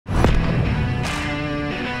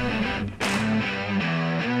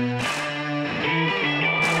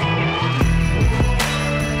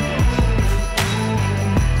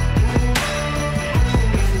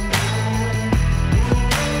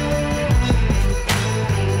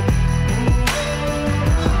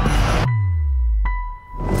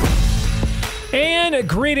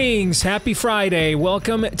Greetings, happy Friday.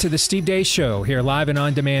 Welcome to the Steve Deace Show, here live and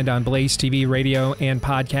on demand on BlazeTV radio and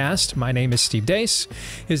podcast. My name is Steve Deace.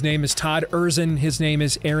 His name is Todd Erzin. His name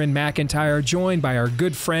is Aaron McIntyre, joined by our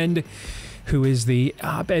good friend, who is the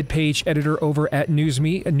op-ed page editor over at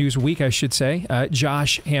Newsweek, I should say,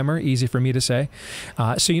 Josh Hammer, easy for me to say.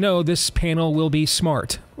 So you know this panel will be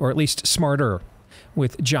smart, or at least smarter,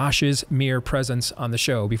 with Josh's mere presence on the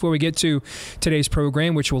show. Before we get to today's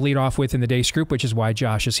program, which we'll lead off with in the Deace group, which is why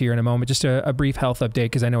Josh is here in a moment, just a brief health update,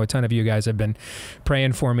 because I know a ton of you guys have been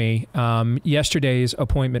praying for me. Yesterday's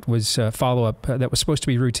appointment was follow-up that was supposed to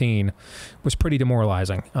be routine, was pretty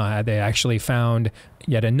demoralizing. They actually found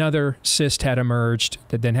yet another cyst had emerged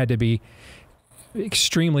that then had to be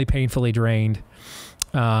extremely painfully drained.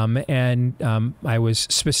 I was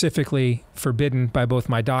specifically forbidden by both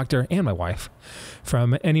my doctor and my wife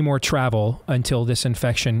from any more travel until this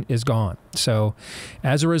infection is gone. So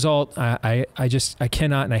as a result, I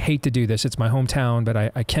cannot, and I hate to do this, it's my hometown, but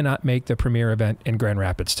I cannot make the premiere event in Grand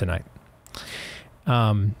Rapids tonight.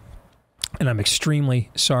 And I'm extremely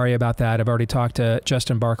sorry about that. I've already talked to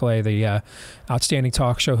Justin Barclay, the outstanding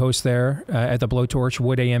talk show host there at the Blowtorch,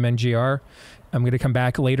 Wood AM NGR. I'm going to come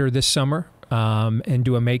back later this summer and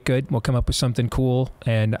do a make good. We'll come up with something cool,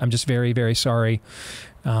 and I'm just very, very sorry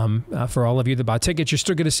for all of you that bought tickets. You're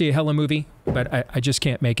still going to see a hella movie, but I just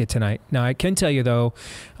can't make it tonight. Now, I can tell you, though,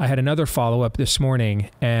 I had another follow-up this morning,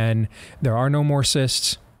 and there are no more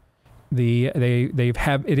cysts. It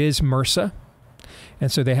is MRSA,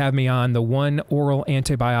 and so they have me on the one oral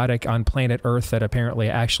antibiotic on planet Earth that apparently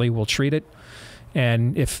actually will treat it.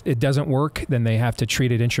 And if it doesn't work, then they have to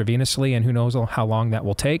treat it intravenously, and who knows how long that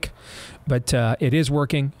will take. But it is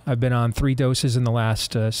working. I've been on 3 doses in the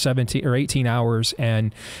last 17 or 18 hours,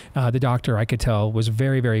 and the doctor, I could tell, was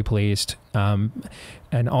very, very pleased.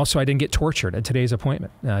 And also, I didn't get tortured at today's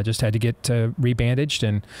appointment. I just had to get rebandaged,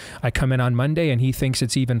 and I come in on Monday, and he thinks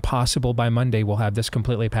it's even possible by Monday we'll have this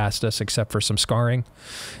completely past us, except for some scarring.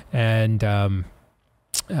 And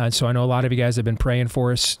so I know a lot of you guys have been praying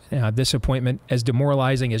for us. This appointment, as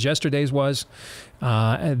demoralizing as yesterday's was,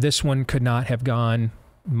 this one could not have gone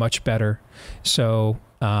much better. So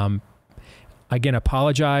again,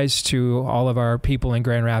 apologize to all of our people in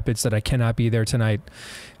Grand Rapids that I cannot be there tonight.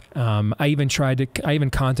 I even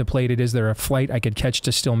contemplated, is there a flight I could catch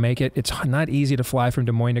to still make it? It's not easy to fly from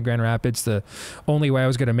Des Moines to Grand Rapids. The only way I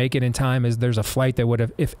was going to make it in time is there's a flight that would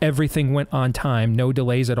have, if everything went on time, no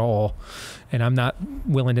delays at all, and I'm not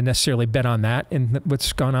willing to necessarily bet on that and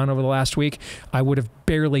what's gone on over the last week, I would have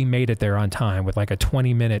barely made it there on time with like a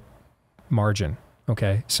 20-minute margin.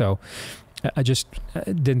 Okay, so I just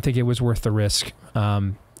didn't think it was worth the risk.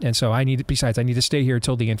 And so I need to stay here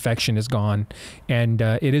till the infection is gone, and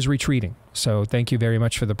it is retreating. So thank you very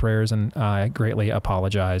much for the prayers, and I greatly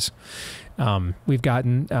apologize. We've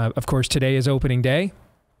gotten, of course, today is opening day,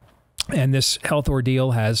 and this health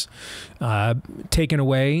ordeal has taken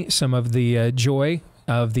away some of the joy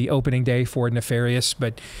of the opening day for Nefarious,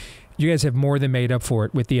 but you guys have more than made up for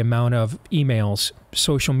it with the amount of emails,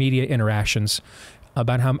 social media interactions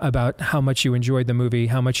about how much you enjoyed the movie,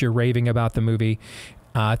 how much you're raving about the movie.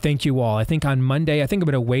 Thank you all. I think on Monday, I think I'm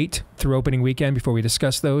going to wait through opening weekend before we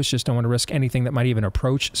discuss those. Just don't want to risk anything that might even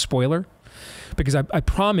approach spoiler. Because I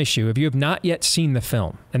promise you, if you have not yet seen the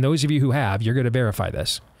film, and those of you who have, you're going to verify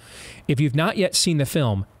this. If you've not yet seen the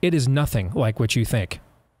film, it is nothing like what you think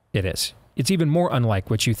it is. It's even more unlike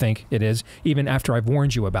what you think it is, even after I've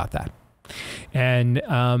warned you about that. And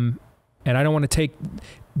I don't want to take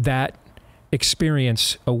that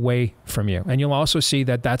experience away from you. And you'll also see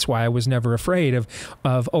that that's why I was never afraid of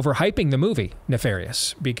overhyping the movie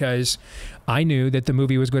Nefarious, because I knew that the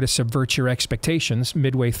movie was going to subvert your expectations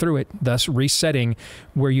midway through it, thus resetting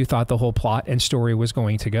where you thought the whole plot and story was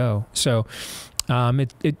going to go. So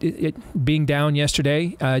it being down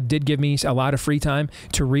yesterday did give me a lot of free time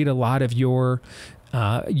to read a lot of your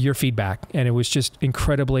feedback, and it was just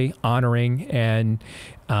incredibly honoring. And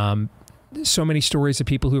so many stories of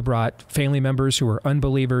people who brought family members who were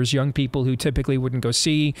unbelievers, young people who typically wouldn't go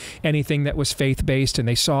see anything that was faith-based, and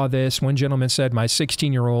they saw this. One gentleman said, my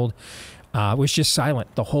 16-year-old was just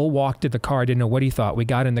silent the whole walk to the car. I didn't know what he thought. We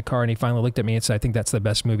got in the car, and he finally looked at me and said, I think that's the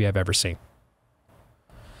best movie I've ever seen.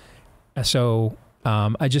 So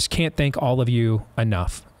I just can't thank all of you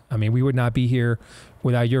enough. I mean, we would not be here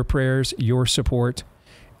without your prayers, your support.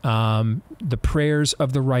 The prayers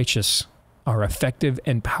of the righteous are effective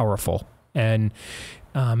and powerful. And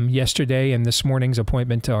yesterday and this morning's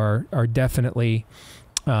appointment are definitely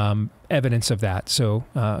evidence of that. So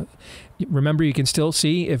remember, you can still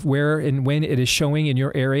see if, where, and when it is showing in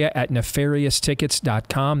your area at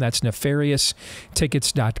nefariostickets.com. That's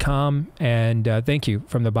nefariostickets.com. And thank you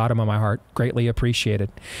from the bottom of my heart. Greatly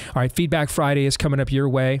appreciated. All right, Feedback Friday is coming up your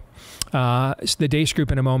way. It's the Deace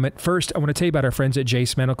Group in a moment. First, I want to tell you about our friends at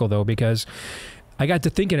Jace Medical, though, because I got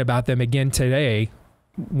to thinking about them again today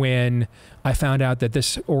when I found out that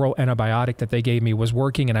this oral antibiotic that they gave me was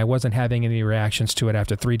working and I wasn't having any reactions to it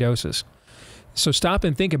after 3 doses. So stop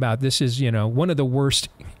and think about this. Is, one of the worst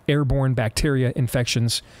airborne bacteria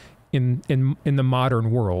infections in the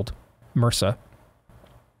modern world, MRSA.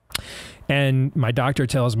 And my doctor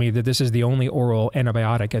tells me that this is the only oral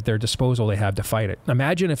antibiotic at their disposal they have to fight it.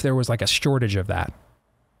 Imagine if there was like a shortage of that,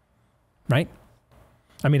 right?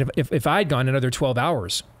 I mean, if I'd gone another 12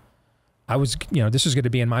 hours, I was, this was going to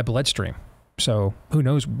be in my bloodstream. So who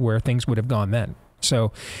knows where things would have gone then.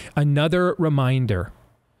 So another reminder,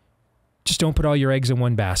 just don't put all your eggs in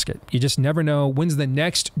one basket. You just never know when's the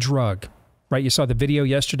next drug, right? You saw the video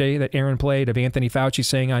yesterday that Aaron played of Anthony Fauci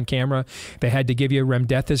saying on camera they had to give you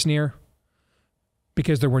remdesivir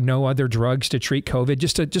because there were no other drugs to treat COVID.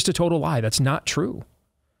 Just a total lie. That's not true.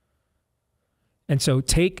 And so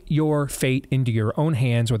take your fate into your own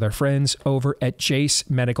hands with our friends over at Jace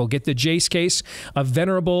Medical. Get the Jace case of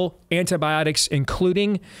venerable antibiotics,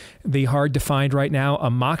 including the hard to find right now,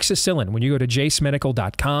 amoxicillin. When you go to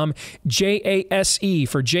jacemedical.com, JASE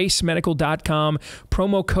for jacemedical.com,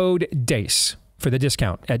 promo code DACE for the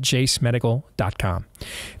discount at jacemedical.com.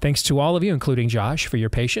 Thanks to all of you, including Josh, for your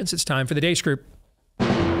patience. It's time for the Deace Group.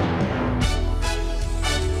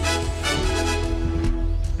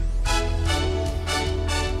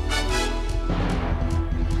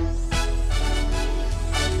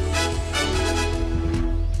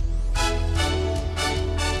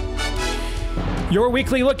 Your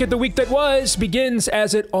weekly look at the week that was begins,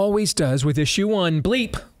 as it always does, with issue 1.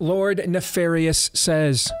 Bleep, Lord Nefarious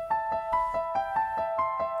says.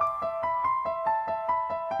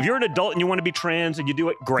 If you're an adult and you want to be trans and you do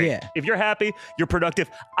it, great. Yeah. If you're happy, you're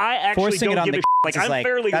productive. I actually Forcing don't give a shit. Like, I'm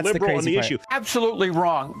fairly liberal on the issue. Absolutely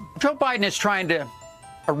wrong. Joe Biden is trying to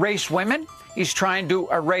erase women. He's trying to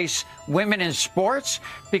erase women in sports,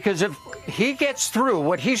 because if he gets through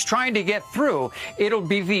what he's trying to get through, it'll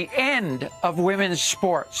be the end of women's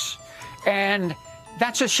sports. And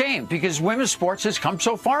that's a shame, because women's sports has come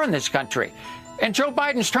so far in this country. And Joe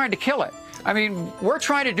Biden's trying to kill it. I mean, we're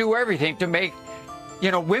trying to do everything to make,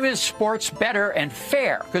 women's sports better and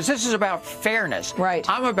fair, because this is about fairness. Right.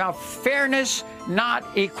 I'm about fairness, not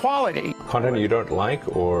equality. Content you don't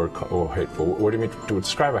like or hateful? What do you mean to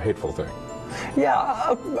describe a hateful thing? Yeah,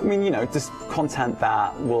 I mean, just content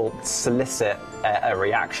that will solicit a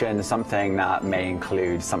reaction, something that may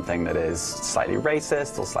include something that is slightly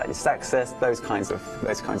racist or slightly sexist, those kinds of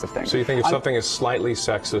things. So you think if something is slightly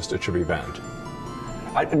sexist, it should be banned?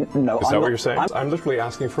 No. Is that what you're saying? I'm literally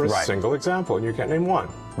asking for a single example, and you can't name one.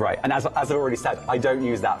 Right, and as I already said, I don't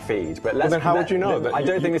use that feed. But then how would you know that? I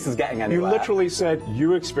don't think this is getting anywhere. You literally said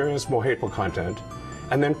you experienced more hateful content,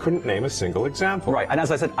 and then couldn't name a single example. Right, and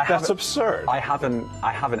as I said, that's absurd. I haven't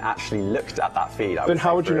actually looked at that feed. Then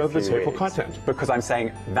how would you know there's hateful content? Because I'm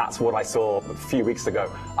saying that's what I saw a few weeks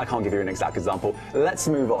ago. I can't give you an exact example. Let's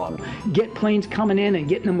move on. Get planes coming in and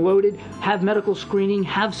getting them loaded, have medical screening,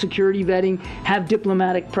 have security vetting, have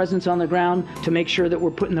diplomatic presence on the ground to make sure that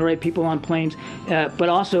we're putting the right people on planes, but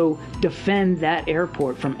also defend that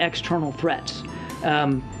airport from external threats.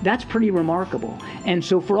 That's pretty remarkable. And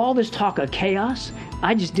so for all this talk of chaos,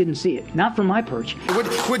 I just didn't see it. Not from my perch.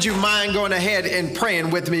 Would you mind going ahead and praying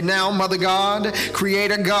with me now, Mother God,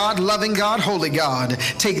 Creator God, loving God, Holy God?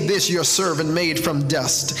 Take this, your servant made from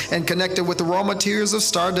dust, and connect it with the raw materials of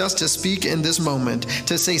stardust to speak in this moment,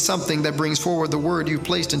 to say something that brings forward the word you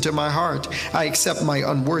placed into my heart. I accept my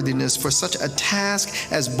unworthiness for such a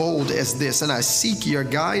task as bold as this, and I seek your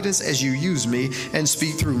guidance as you use me and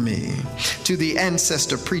speak through me. To the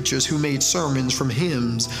ancestor preachers who made sermons from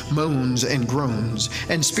hymns, moans, and groans,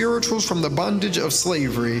 and spirituals from the bondage of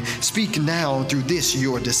slavery, speak now through this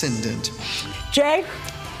your descendant. Jay,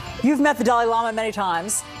 you've met the Dalai Lama many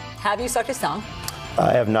times. Have you sucked his thumb?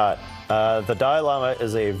 I have not. The Dalai Lama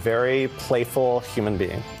is a very playful human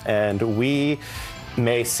being, and we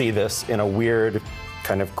may see this in a weird,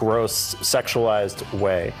 kind of gross, sexualized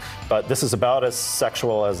way, but this is about as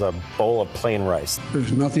sexual as a bowl of plain rice.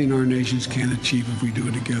 There's nothing our nations can't achieve if we do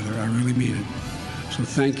it together. I really mean it. So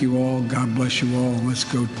thank you all. God bless you all. Let's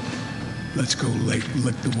go lick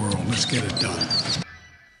the world. Let's get it done.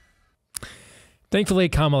 Thankfully,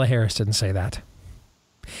 Kamala Harris didn't say that.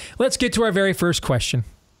 Let's get to our very first question.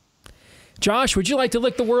 Josh, would you like to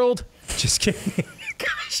lick the world? Just kidding.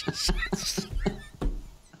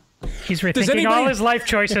 He's rethinking all his life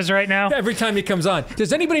choices right now. Every time he comes on.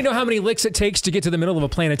 Does anybody know how many licks it takes to get to the middle of a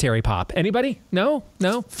planetary pop? Anybody? No?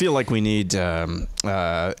 Feel like we need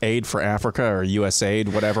aid for Africa or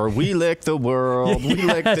USAID, whatever. We lick the world. Yes. We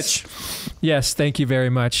lick the... Yes, thank you very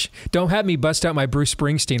much. Don't have me bust out my Bruce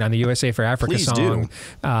Springsteen on the USA for Africa Please song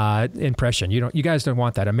impression. You guys don't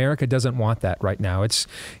want that. America doesn't want that right now. It's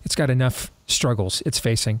got enough struggles it's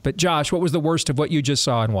facing. But Josh, what was the worst of what you just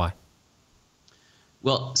saw and why?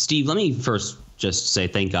 Well, Steve, let me first just say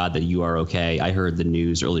thank God that you are okay. I heard the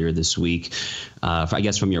news earlier this week, I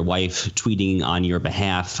guess from your wife tweeting on your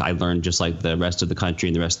behalf. I learned just like the rest of the country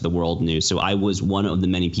and the rest of the world knew. So I was one of the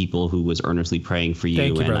many people who was earnestly praying for you.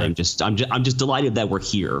 Thank you, and brother. I'm just delighted that we're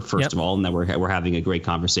here, first of all, and that we're having a great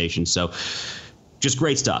conversation. So just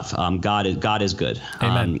great stuff. God is good.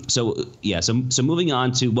 Amen. So moving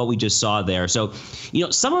on to what we just saw there. So,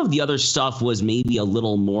 some of the other stuff was maybe a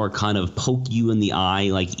little more kind of poke you in the eye,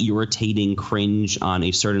 like irritating, cringe on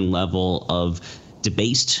a certain level of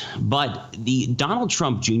debased. But the Donald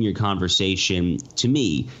Trump Jr. conversation, to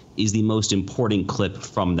me, is the most important clip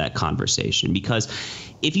from that conversation, because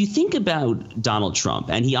if you think about Donald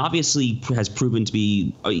Trump, and he obviously has proven to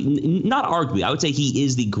be, not arguably, I would say he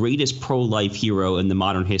is the greatest pro-life hero in the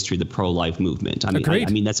modern history of the pro-life movement. I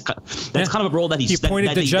mean, that's kind of a role that he's... He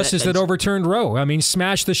pointed the justice that overturned Roe. I mean,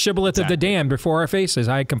 smashed the shibboleth of the damned before our faces.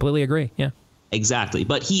 I completely agree. Yeah. Exactly.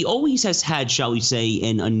 But he always has had, shall we say,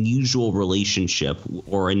 an unusual relationship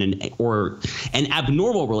or an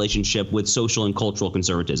abnormal relationship with social and cultural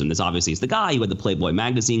conservatism. This obviously is the guy who had the Playboy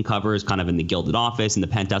magazine covers, kind of in the Gilded Office, in the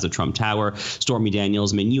penthouse of Trump Tower, Stormy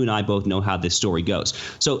Daniels. I mean, you and I both know how this story goes.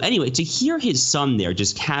 So anyway, to hear his son there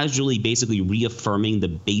just casually basically reaffirming the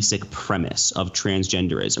basic premise of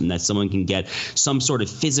transgenderism, that someone can get some sort of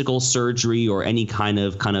physical surgery or any kind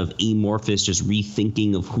of amorphous just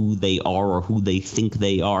rethinking of who they are or who they think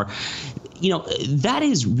they are, that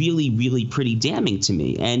is really, really pretty damning to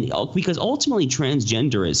me. And because ultimately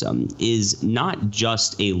transgenderism is not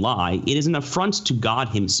just a lie, it is an affront to God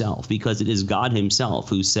himself, because it is God himself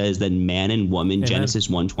who says that man and woman, Amen. Genesis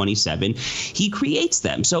 1:27, he creates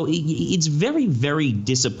them. So it's very, very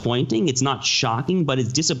disappointing. It's not shocking, but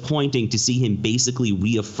it's disappointing to see him basically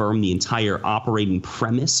reaffirm the entire operating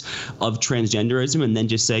premise of transgenderism and then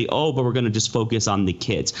just say, oh, but we're going to just focus on the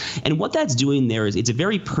kids. And what that's doing there is it's a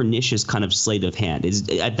very pernicious kind of sleight of hand.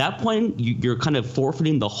 At that point, you're kind of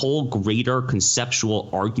forfeiting the whole greater conceptual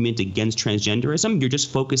argument against transgenderism. You're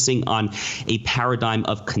just focusing on a paradigm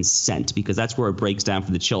of consent, because that's where it breaks down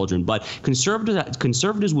for the children. But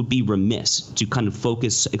conservatives would be remiss to kind of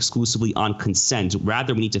focus exclusively on consent.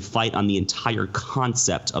 Rather, we need to fight on the entire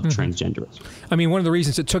concept of transgenderism. I mean, one of the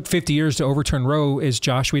reasons it took 50 years to overturn Roe is,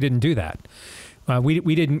 Josh, we didn't do that.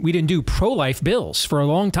 We didn't do pro-life bills for a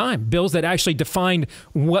long time. Bills that actually defined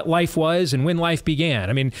what life was and when life began.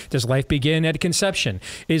 I mean, does life begin at conception?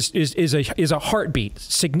 Is a heartbeat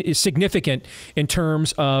significant in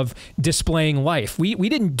terms of displaying life? We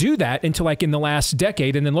didn't do that until like in the last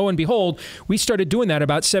decade, and then lo and behold, we started doing that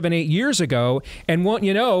about 7-8 years ago. And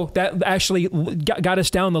that actually got us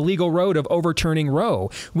down the legal road of overturning Roe.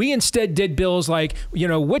 We instead did bills like,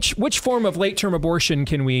 which form of late-term abortion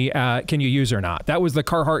can you use or not? That was the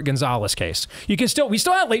Carhart-Gonzalez case. We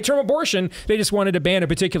still had late-term abortion. They just wanted to ban a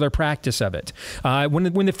particular practice of it.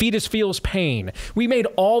 When the fetus feels pain, we made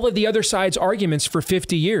all of the other side's arguments for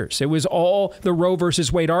 50 years. It was all the Roe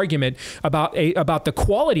versus Wade argument about the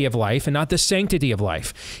quality of life and not the sanctity of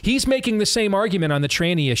life. He's making the same argument on the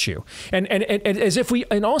tranny issue, and as if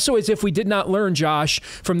we did not learn, Josh,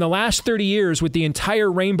 from the last 30 years with the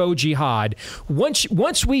entire rainbow jihad.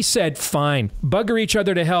 Once we said, fine, bugger each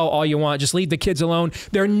other to hell all you want, just leave the kids alone.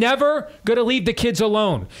 They're never going to leave the kids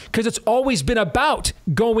alone, because it's always been about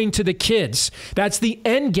going to the kids. That's the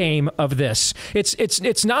end game of this.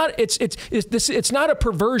 It's not a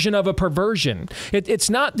perversion of a perversion. It's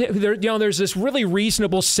not there's this really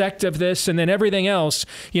reasonable sect of this, and then everything else,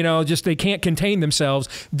 just they can't contain themselves.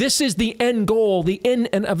 This is the end goal, the in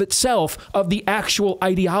and of itself of the actual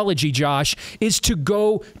ideology, Josh, is to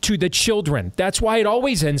go to the children. That's why it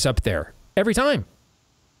always ends up there every time.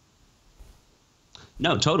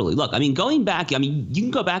 No, totally. Look, I mean, going back, you can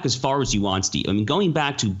go back as far as you want, Steve. I mean, going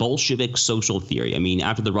back to Bolshevik social theory. I mean,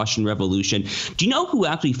 after the Russian Revolution, do you know who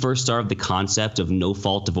actually first started the concept of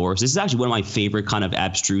no-fault divorce? This is actually one of my favorite kind of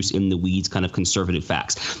abstruse, in the weeds kind of conservative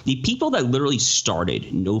facts. The people that literally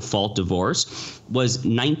started no-fault divorce was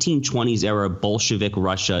 1920s era Bolshevik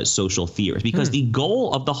Russia social theorists, because the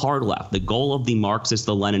goal of the hard left, the goal of the Marxists,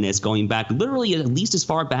 the Leninists, going back literally at least as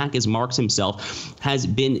far back as Marx himself, has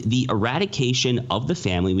been the eradication of the the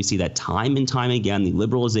family. We see that time and time again, the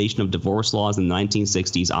liberalization of divorce laws in the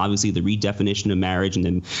 1960s, obviously the redefinition of marriage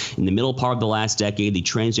in the middle part of the last decade. The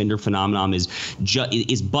transgender phenomenon is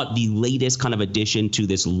but the latest kind of addition to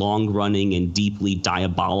this long-running and deeply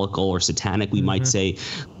diabolical or satanic, we might say,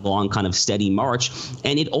 long kind of steady march.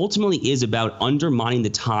 And it ultimately is about undermining the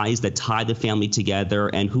ties that tie the family together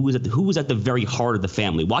and who is at the very heart of the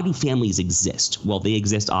family. Why do families exist? Well, they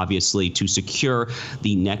exist obviously to secure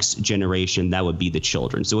the next generation. That would be the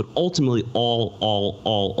children. So it ultimately all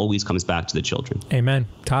always comes back to the children. Amen.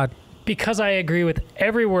 Todd? Because I agree with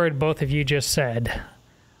every word both of you just said,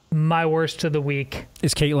 my worst of the week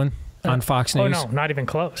is Caitlyn on Fox News. Oh, no, not even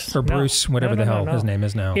close. Or Bruce, whatever the hell his name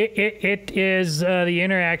is now. It is the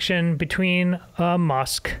interaction between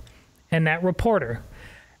Musk and that reporter.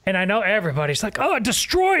 And I know everybody's like, oh, it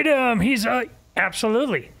destroyed him. He's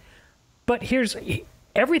absolutely. But here's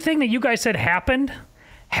everything that you guys said happened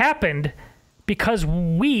because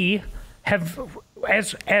we have,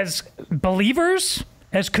 as believers,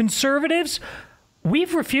 as conservatives,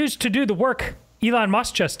 we've refused to do the work Elon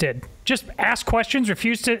Musk just did. Just ask questions,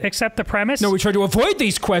 refuse to accept the premise. No, we try to avoid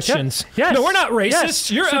these questions. Yes. No, we're not racist.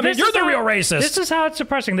 You're the real racist. This is how it's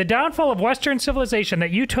suppressing. The downfall of Western civilization that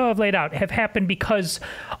you two have laid out have happened because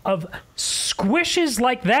of squishes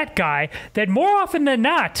like that guy that more often than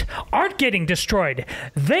not aren't getting destroyed.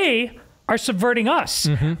 They are subverting us.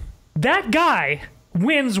 That guy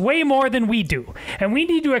wins way more than we do. And we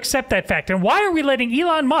need to accept that fact. And why are we letting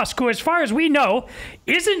Elon Musk, who as far as we know,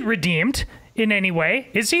 isn't redeemed in any way?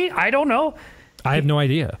 Is he? I don't know. I have no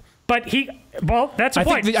idea. But well, that's a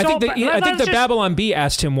point. I think the Babylon Bee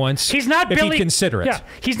asked him once if he'd consider it. Yeah,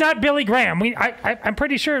 he's not Billy Graham. I'm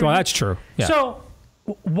pretty sure. Well, that's true. Yeah. So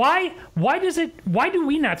why do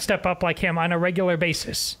we not step up like him on a regular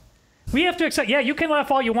basis? We have to accept, you can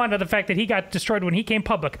laugh all you want at the fact that he got destroyed when he came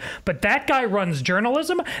public, but that guy runs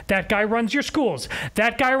journalism, that guy runs your schools,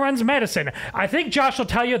 that guy runs medicine. I think Josh will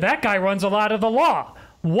tell you that guy runs a lot of the law.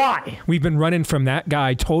 Why? We've been running from that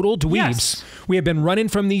guy, total dweebs. Yes. We have been running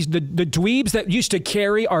from the dweebs that used to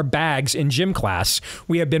carry our bags in gym class.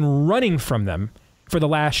 We have been running from them for the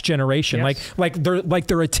last generation. Yes. Like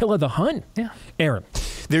they're Attila the Hun. Yeah. Aaron.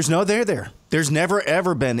 There's no there. There's never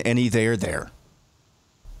ever been any there.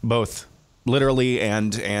 Both literally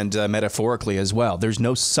and metaphorically as well. There's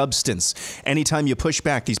no substance. Anytime you push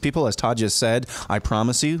back, these people, as Todd just said, I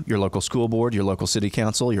promise you, your local school board, your local city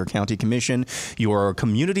council, your county commission, your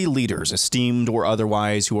community leaders, esteemed or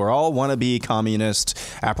otherwise, who are all wannabe communist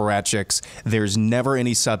apparatchiks, there's never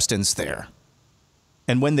any substance there.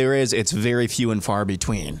 And when there is, it's very few and far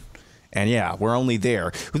between. And yeah, we're only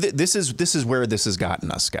there. This is where this has gotten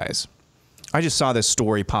us, guys. I just saw this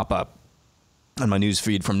story pop up on my news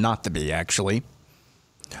feed from Not the Bee, actually.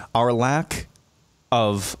 Our lack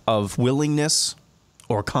of willingness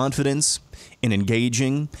or confidence in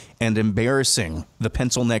engaging and embarrassing the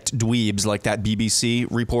pencil-necked dweebs like that BBC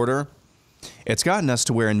reporter, it's gotten us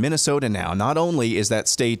to where in Minnesota now, not only is that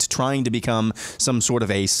state trying to become some sort of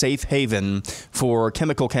a safe haven for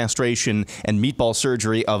chemical castration and meatball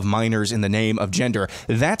surgery of minors in the name of gender,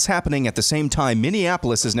 that's happening at the same time.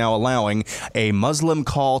 Minneapolis is now allowing a Muslim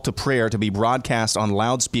call to prayer to be broadcast on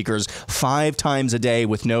loudspeakers 5 times a day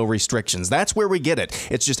with no restrictions. That's where we get it.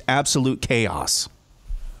 It's just absolute chaos.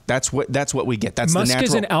 That's what we get. That's Musk the natural.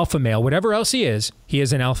 is an alpha male. Whatever else he is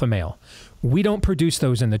an alpha male. We don't produce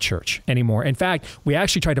those in the church anymore. In fact, we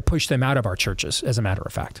actually try to push them out of our churches, as a matter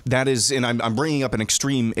of fact. That is, and I'm bringing up an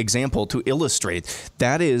extreme example to illustrate,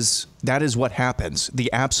 that is what happens.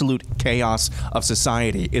 The absolute chaos of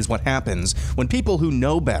society is what happens when people who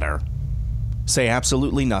know better say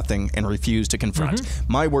absolutely nothing and refuse to confront.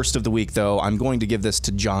 My worst of the week, though, I'm going to give this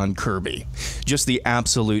to John Kirby. Just the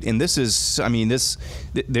absolute, and this is,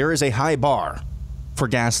 there is a high bar for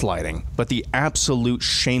gaslighting, but the absolute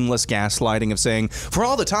shameless gaslighting of saying, for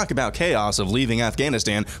all the talk about chaos of leaving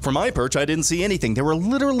Afghanistan, from my perch, I didn't see anything. There were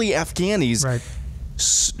literally Afghanis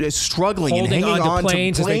struggling holding and hanging on to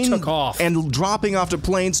planes as they took off and dropping off to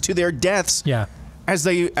planes to their deaths as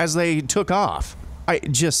they took off.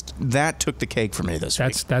 That took the cake for me this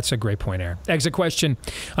week. That's a great point, Aaron. Exit question.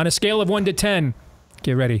 On a scale of 1 to 10,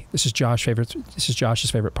 get ready. This is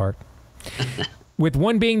Josh's favorite part. With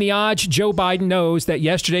 1 being the odds, Joe Biden knows that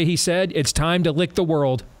yesterday he said it's time to lick the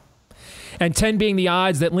world. And 10 being the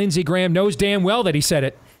odds that Lindsey Graham knows damn well that he said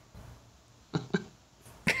it.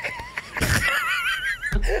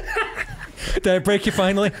 Did I break you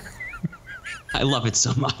finally? I love it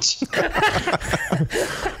so much.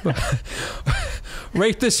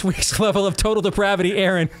 Rate this week's level of total depravity,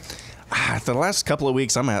 Aaron. The last couple of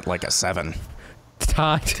weeks, I'm at like a 7.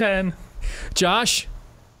 Todd? 10. Josh?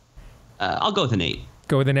 I'll go with an 8.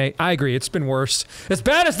 Go with an 8. I agree. It's been worse. As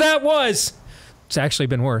bad as that was, it's actually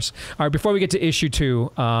been worse. All right, before we get to issue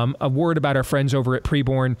 2, a word about our friends over at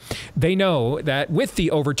Preborn. They know that with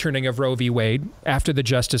the overturning of Roe v. Wade, after the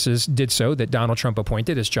justices did so, that Donald Trump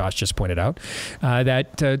appointed, as Josh just pointed out,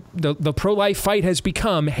 that the pro-life fight has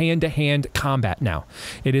become hand-to-hand combat now.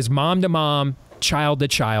 It is mom-to-mom, child to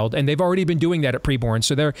child, and they've already been doing that at Preborn,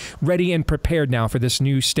 so they're ready and prepared now for this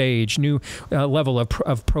new stage, new level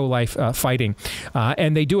of pro-life fighting,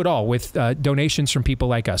 and they do it all with donations from people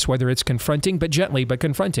like us, whether it's confronting, but gently, but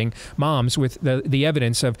confronting moms with the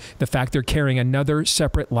evidence of the fact they're carrying another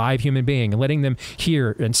separate live human being, and letting them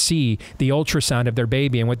hear and see the ultrasound of their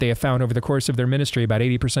baby, and what they have found over the course of their ministry, about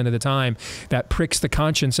 80% of the time, that pricks the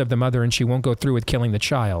conscience of the mother, and she won't go through with killing the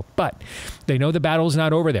child. But they know the battle's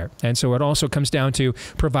not over there, and so it also comes down to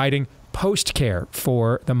providing post-care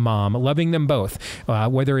for the mom, loving them both,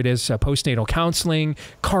 whether it is postnatal counseling,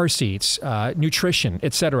 car seats, nutrition,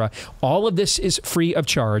 etc. All of this is free of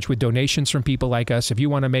charge with donations from people like us. If you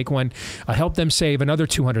want to make one, help them save another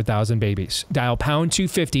 200,000 babies. Dial pound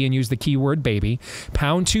 250 and use the keyword baby,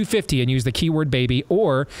 pound 250 and use the keyword baby,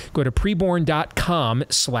 or go to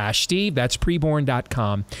preborn.com/Steve. That's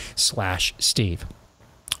preborn.com/Steve.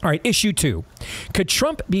 All right, issue 2. Could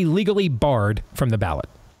Trump be legally barred from the ballot?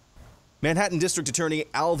 Manhattan District Attorney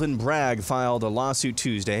Alvin Bragg filed a lawsuit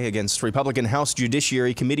Tuesday against Republican House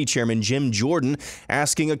Judiciary Committee Chairman Jim Jordan,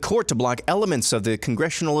 asking a court to block elements of the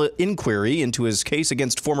congressional inquiry into his case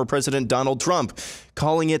against former President Donald Trump,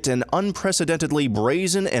 calling it an unprecedentedly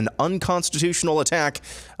brazen and unconstitutional attack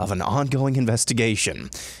of an ongoing investigation.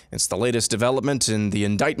 It's the latest development in the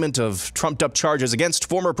indictment of trumped-up charges against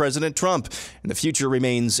former President Trump, and the future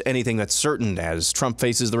remains anything but certain as Trump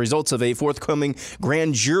faces the results of a forthcoming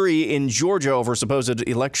grand jury in Georgia over supposed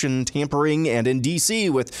election tampering, and in D.C.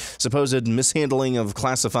 with supposed mishandling of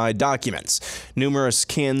classified documents. Numerous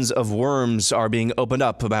cans of worms are being opened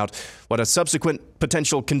up about what a subsequent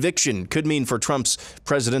potential conviction could mean for Trump's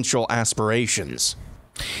presidential aspirations.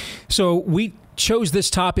 So we chose this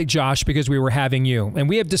topic, Josh, because we were having you, and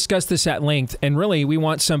we have discussed this at length, and really we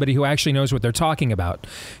want somebody who actually knows what they're talking about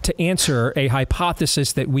to answer a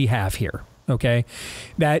hypothesis that we have here, okay?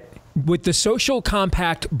 That with the social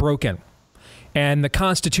compact broken and the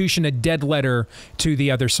Constitution a dead letter to the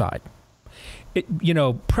other side,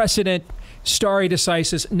 precedent, stare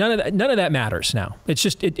decisis, none of that matters now. It's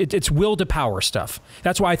just it's will to power stuff.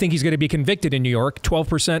 That's why I think he's going to be convicted in New York.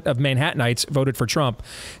 12% of Manhattanites voted for Trump,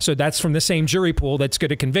 so that's from the same jury pool that's going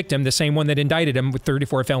to convict him, the same one that indicted him with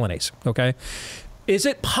 34 felonies. Okay, is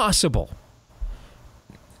it possible,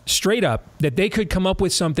 straight up, that they could come up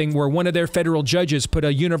with something where one of their federal judges put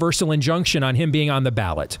a universal injunction on him being on the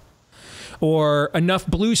ballot? Or enough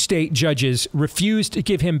blue state judges refused to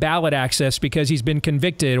give him ballot access because he's been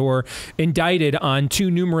convicted or indicted on too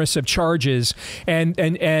numerous of charges, and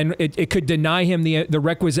it could deny him the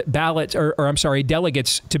requisite ballot or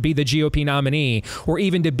delegates to be the GOP nominee, or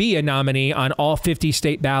even to be a nominee on all 50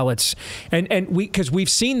 state ballots. And because we've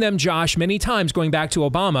seen them, Josh, many times going back to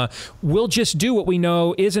Obama, we'll just do what we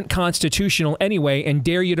know isn't constitutional anyway and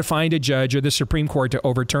dare you to find a judge or the Supreme Court to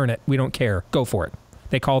overturn it. We don't care. Go for it.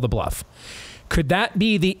 They call the bluff. Could that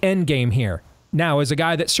be the end game here? Now, as a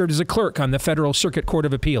guy that served as a clerk on the Federal Circuit Court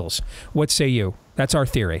of Appeals, what say you? That's our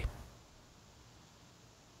theory.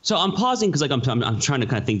 So I'm pausing because I'm trying to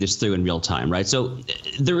kind of think this through in real time, right? So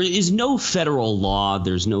there is no federal law.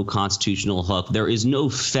 There's no constitutional hook. There is no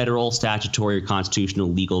federal statutory or constitutional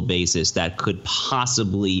legal basis that could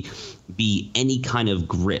possibly be any kind of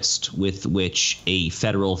grist with which a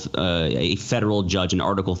federal judge, an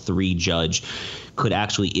Article III judge, could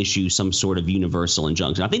actually issue some sort of universal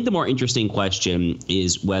injunction. I think the more interesting question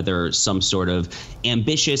is whether some sort of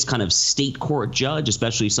ambitious kind of state court judge,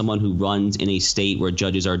 especially someone who runs in a state where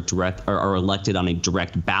judges are elected on a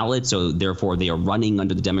direct ballot, so therefore they are running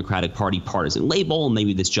under the Democratic Party partisan label, and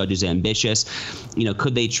maybe this judge is ambitious.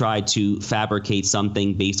 Could they try to fabricate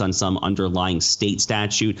something based on some underlying state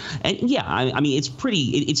statute? And yeah, I mean,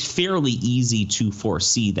 it's fairly easy to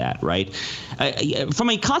foresee that, right? From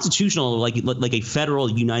a constitutional, like a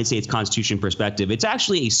federal United States Constitution perspective, it's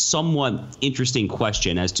actually a somewhat interesting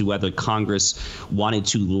question as to whether Congress wanted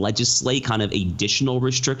to legislate kind of additional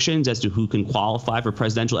restrictions as to who can qualify for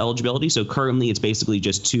presidential eligibility. So currently, it's really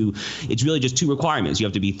just two requirements. You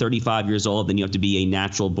have to be 35 years old, then you have to be a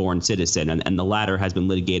natural born citizen, and the latter has been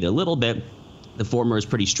litigated a little bit. The former is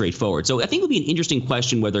pretty straightforward. So I think it would be an interesting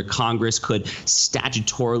question whether Congress could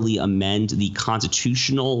statutorily amend the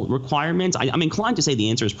constitutional requirements. I'm inclined to say the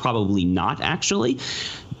answer is probably not, actually.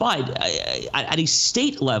 But at a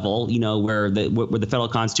state level, where the federal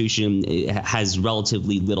constitution has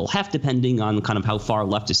relatively little heft, depending on kind of how far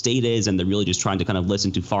left a state is, and they're really just trying to kind of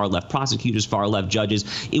listen to far left prosecutors, far left judges,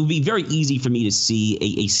 it would be very easy for me to see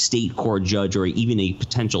a state court judge or even a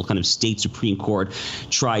potential kind of state Supreme Court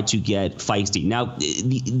try to get feisty. Now,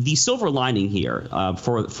 the silver lining here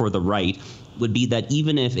for the right would be that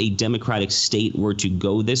even if a Democratic state were to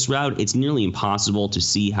go this route, it's nearly impossible to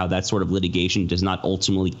see how that sort of litigation does not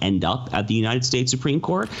ultimately end up at the United States Supreme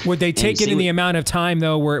Court. Would they take it in the amount of time,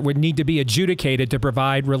 though, where it would need to be adjudicated to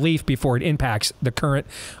provide relief before it impacts the current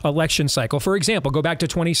election cycle? For example, go back to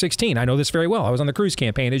 2016. I know this very well. I was on the Cruz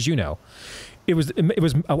campaign, as you know. It was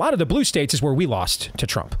a lot of the blue states is where we lost to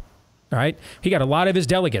Trump. All right, he got a lot of his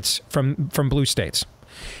delegates from blue states.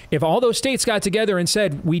 If all those states got together and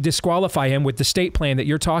said, we disqualify him with the state plan that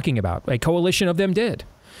you're talking about, a coalition of them did.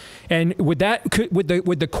 And would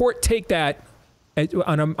the court take that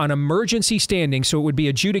on emergency standing so it would be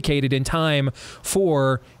adjudicated in time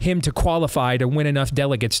for him to qualify to win enough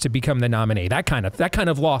delegates to become the nominee? That kind of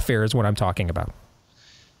lawfare is what I'm talking about.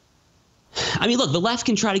 I mean, look, the left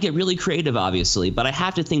can try to get really creative, obviously, but I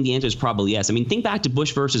have to think the answer is probably yes. I mean, think back to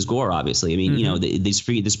Bush versus Gore, obviously. I mean, the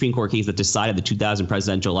Supreme Court case that decided the 2000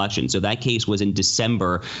 presidential election. So that case was in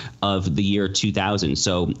December of the year 2000.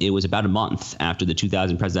 So it was about a month after the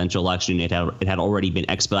 2000 presidential election. It had already been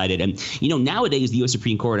expedited. And, nowadays the U.S.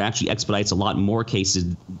 Supreme Court actually expedites a lot more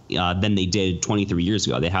cases than they did 23 years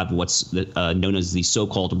ago. They have what's known as the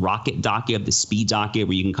so-called rocket docket, the speed docket,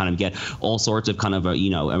 where you can kind of get all sorts of kind of,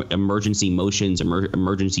 emergency motions,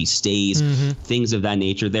 emergency stays, things of that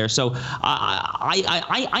nature there. So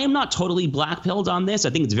I am not totally black-pilled on this.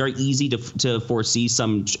 I think it's very easy to foresee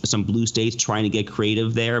some blue states trying to get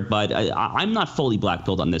creative there, but I'm not fully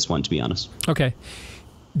black-pilled on this one, to be honest. Okay.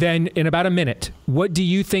 Then in about a minute, what do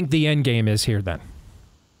you think the end game is here then?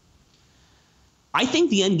 I think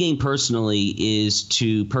the end game personally is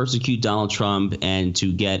to persecute Donald Trump and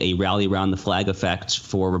to get a rally around the flag effect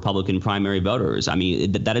for Republican primary voters. I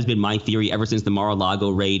mean, that has been my theory ever since the Mar-a-Lago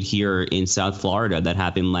raid here in South Florida that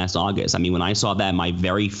happened last August. I mean, when I saw that, my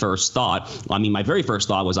very first thought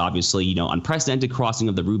was obviously, unprecedented crossing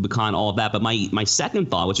of the Rubicon, all of that. But my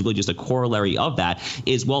second thought, which is really just a corollary of that,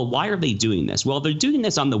 is, well, why are they doing this? Well, they're doing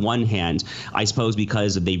this on the one hand, I suppose,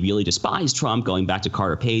 because they really despise Trump, going back to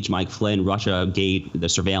Carter Page, Mike Flynn, Russia, the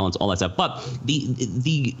surveillance, all that stuff. But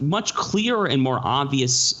the much clearer and more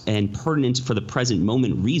obvious and pertinent for the present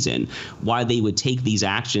moment reason why they would take these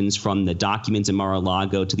actions, from the documents in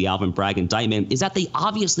Mar-a-Lago to the Alvin Bragg indictment, is that they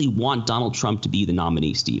obviously want Donald Trump to be the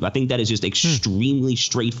nominee, Steve. I think that is just extremely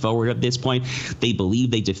straightforward at this point. They believe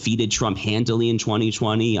they defeated Trump handily in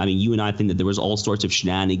 2020. I mean, you and I think that there was all sorts of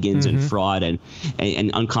shenanigans and fraud and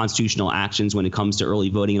unconstitutional actions when it comes to early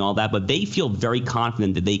voting and all that. But they feel very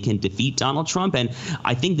confident that they can defeat Donald Trump. And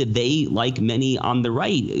I think that they, like many on the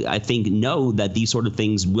right, I think, know that these sort of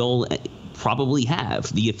things will probably have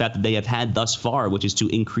the effect that they have had thus far, which is to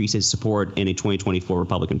increase his support in a 2024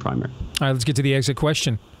 Republican primary. All right, let's get to the exit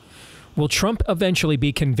question. Will Trump eventually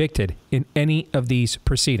be convicted in any of these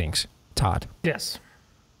proceedings? Todd? Yes.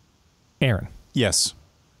 Aaron? Yes.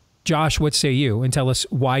 Josh, what say you? And tell us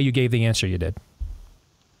why you gave the answer you did.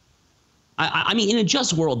 I mean, in a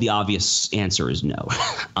just world, the obvious answer is no.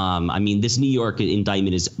 I mean, this New York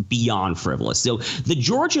indictment is beyond frivolous. So the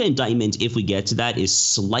Georgia indictment, if we get to that, is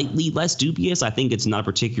slightly less dubious. I think it's not a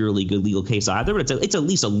particularly good legal case either, but it's at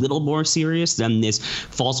least a little more serious than this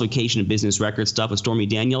falsification of business record stuff with Stormy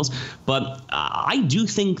Daniels. But I do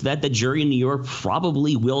think that the jury in New York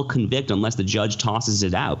probably will convict unless the judge tosses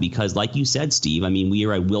it out, because like you said, Steve, I mean, we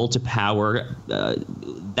are a will to power.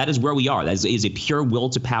 That is where we are. That is a pure will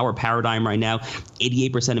to power paradigm right now.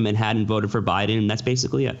 88% of Manhattan voted for Biden, and that's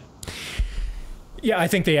basically it. Yeah, I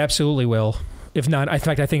think they absolutely will. If not, in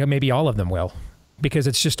fact, I think maybe all of them will, because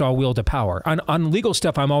it's just all will to power. On legal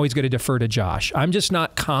stuff, I'm always going to defer to Josh. I'm just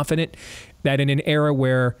not confident that in an era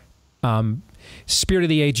where spirit of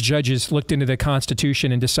the age judges looked into the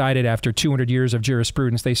Constitution and decided after 200 years of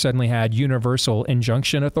jurisprudence they suddenly had universal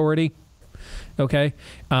injunction authority. Okay,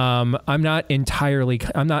 I'm not entirely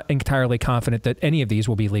confident that any of these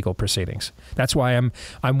will be legal proceedings. That's why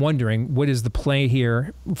I'm wondering, what is the play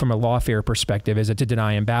here from a lawfare perspective? Is it to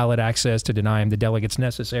deny him ballot access, to deny him the delegates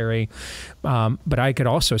necessary? But I could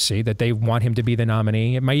also see that they want him to be the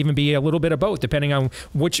nominee. It might even be a little bit of both, depending on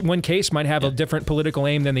which one case might have a different political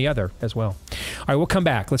aim than the other as well. All right, we'll come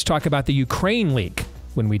back. Let's talk about the Ukraine leak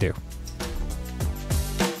when we do.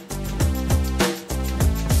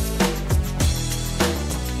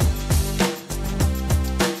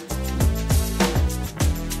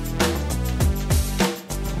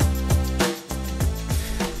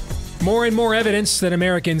 More and more evidence that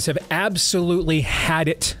Americans have absolutely had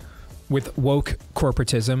it with woke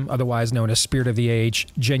corporatism, otherwise known as spirit of the age,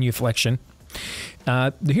 genuflection.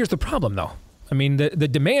 Here's the problem, though. I mean, the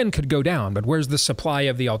demand could go down, but where's the supply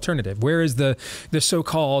of the alternative? Where is the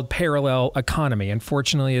so-called parallel economy?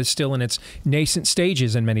 Unfortunately, it's still in its nascent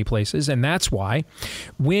stages in many places, and that's why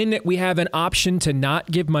when we have an option to not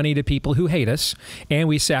give money to people who hate us, and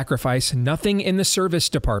we sacrifice nothing in the service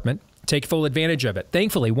department, take full advantage of it.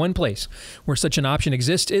 Thankfully, one place where such an option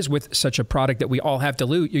exists is with such a product that we all have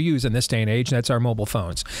to use in this day and age, and that's our mobile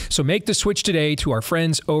phones. So make the switch today to our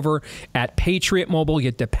friends over at Patriot Mobile.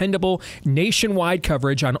 Get dependable nationwide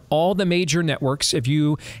coverage on all the major networks if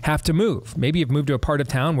you have to move. Maybe you've moved to a part of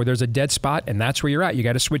town where there's a dead spot, and that's where you're at. You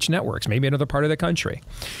got to switch networks, maybe another part of the country.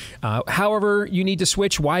 However you need to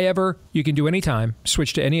switch, whyever, you can do anytime.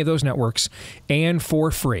 Switch to any of those networks, and for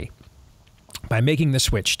free, by making the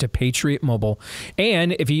switch to Patriot Mobile.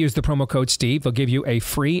 And if you use the promo code Steve, they'll give you a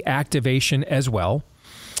free activation as well.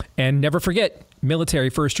 And never forget, military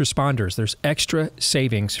first responders, there's extra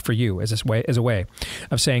savings for you as a way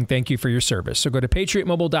of saying thank you for your service. So go to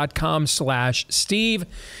patriotmobile.com/Steve.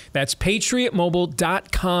 That's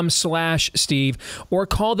patriotmobile.com/Steve, or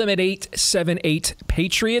call them at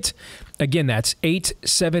 878-PATRIOT. Again, that's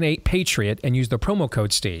 878-PATRIOT, and use the promo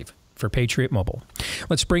code Steve for Patriot Mobile.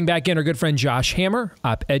 Let's bring back in our good friend Josh Hammer,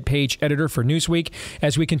 op-ed page editor for Newsweek,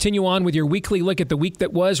 as we continue on with your weekly look at the week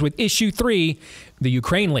that was with Issue 3, the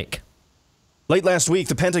Ukraine leak. Late last week,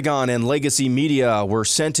 the Pentagon and legacy media were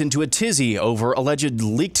sent into a tizzy over alleged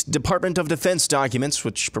leaked Department of Defense documents,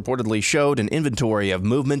 which purportedly showed an inventory of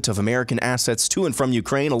movement of American assets to and from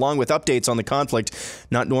Ukraine, along with updates on the conflict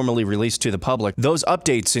not normally released to the public. Those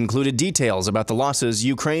updates included details about the losses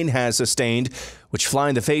Ukraine has sustained, which fly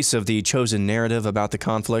in the face of the chosen narrative about the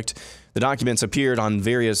conflict. The documents appeared on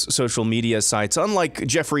various social media sites. Unlike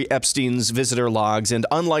Jeffrey Epstein's visitor logs and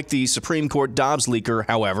unlike the Supreme Court Dobbs leaker,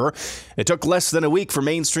 however, it took less than a week for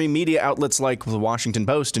mainstream media outlets like the Washington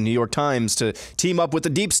Post and New York Times to team up with the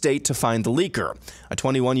deep state to find the leaker, a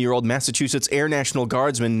 21-year-old Massachusetts Air National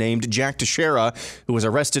Guardsman named Jack Teixeira, who was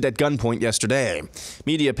arrested at gunpoint yesterday.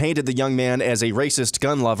 Media painted the young man as a racist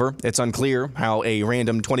gun lover. It's unclear how a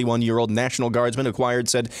random 21-year-old National Guardsman acquired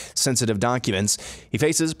said sensitive documents. He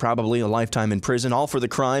faces probably a lifetime in prison, all for the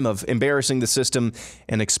crime of embarrassing the system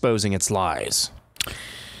and exposing its lies.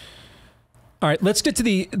 All right, let's get to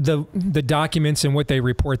the documents and what they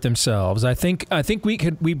report themselves. I think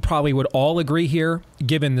we probably would all agree here,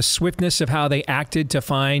 given the swiftness of how they acted to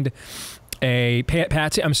find a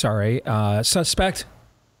suspect.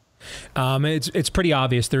 It's pretty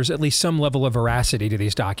obvious there's at least some level of veracity to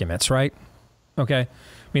these documents, right? Okay. I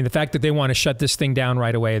mean, the fact that they want to shut this thing down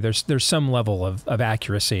right away, there's some level of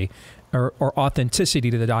accuracy or authenticity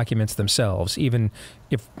to the documents themselves, even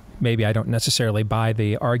if maybe I don't necessarily buy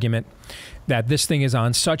the argument that this thing is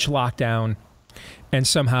on such lockdown and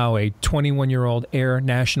somehow a 21-year-old Air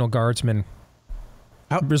National Guardsman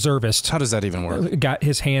reservist. How does that even work? Got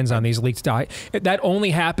his hands on these leaked documents. That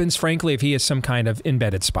only happens, frankly, if he is some kind of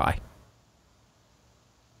embedded spy.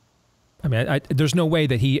 I mean, there's no way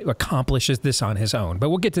that he accomplishes this on his own, but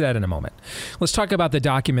we'll get to that in a moment. Let's talk about the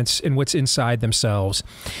documents and what's inside themselves.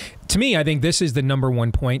 To me, I think this is the number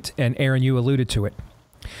one point, and Aaron, you alluded to it.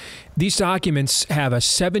 These documents have a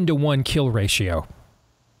 7-to-1 kill ratio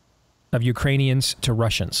of Ukrainians to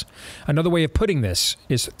Russians. Another way of putting this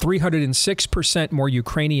is 306% more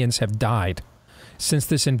Ukrainians have died since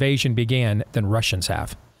this invasion began than Russians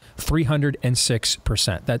have.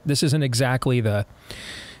 306%. This isn't exactly the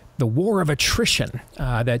war of attrition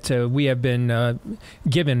that we have been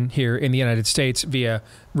given here in the United States via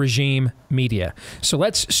regime media. So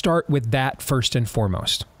let's start with that first and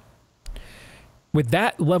foremost. With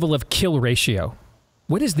that level of kill ratio,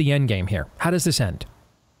 what is the end game here? How does this end?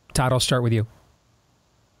 Todd, I'll start with you.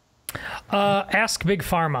 Ask Big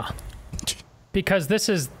Pharma. Because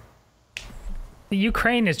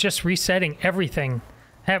Ukraine is just resetting everything.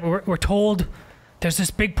 We're told there's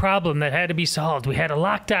this big problem that had to be solved. We had a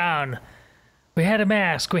lockdown. We had a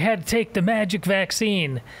mask. We had to take the magic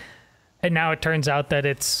vaccine. And now it turns out that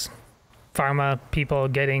it's pharma people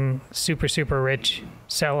getting super, super rich,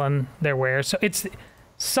 selling their wares. So it's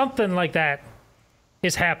something like that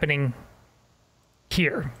is happening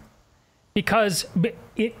here. Because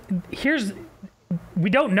we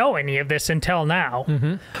don't know any of this until now.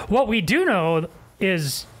 Mm-hmm. What we do know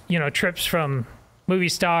is, trips from movie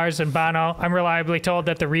stars and Bono. I'm reliably told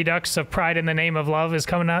that the redux of Pride in the Name of Love is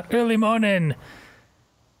coming out early morning.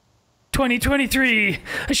 2023,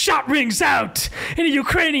 a shot rings out in a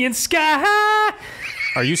Ukrainian sky.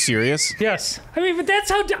 Are you serious? Yes. I mean, but that's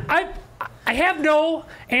how I have no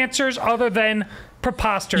answers other than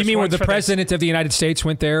preposterous. You mean where the for president this. of the United States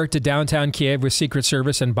went there to downtown Kiev with Secret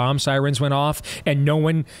Service and bomb sirens went off and no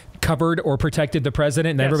one covered or protected the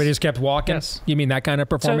president and Yes. everybody just kept walking? Yes. You mean that kind of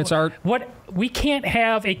performance art? We can't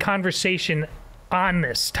have a conversation on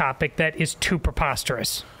this topic that is too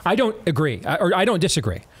preposterous. I don't agree, or I don't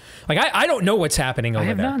disagree. Like, I don't know what's happening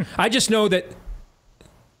over there. None. I just know that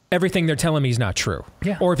everything they're telling me is not true.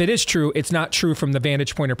 Yeah. Or if it is true, it's not true from the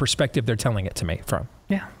vantage point or perspective they're telling it to me from.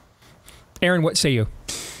 Yeah. Aaron, what say you?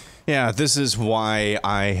 Yeah, this is why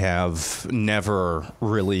I have never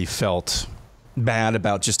really felt bad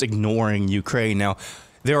about just ignoring Ukraine. Now,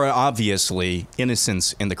 there are obviously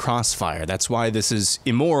innocents in the crossfire. That's why this is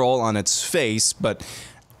immoral on its face, but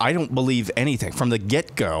I don't believe anything. From the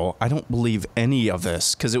get-go, I don't believe any of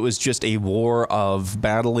this, because it was just a war of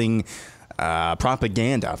battling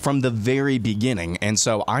propaganda from the very beginning. And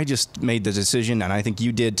so I just made the decision, and I think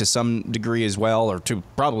you did to some degree as well, or to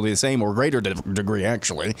probably the same or greater degree,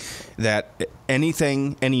 actually, that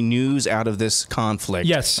any news out of this conflict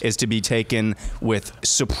is to be taken with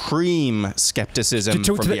supreme skepticism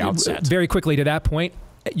from the outset. Very quickly to that point,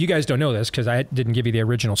 you guys don't know this because I didn't give you the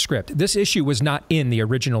original script. This issue was not in the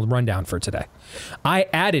original rundown for today. I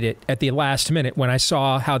added it at the last minute when I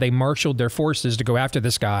saw how they marshaled their forces to go after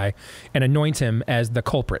this guy and anoint him as the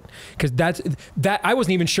culprit. Because that I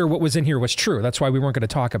wasn't even sure what was in here was true. That's why we weren't going to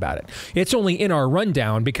talk about it. It's only in our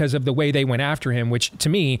rundown because of the way they went after him, which to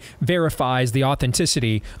me verifies the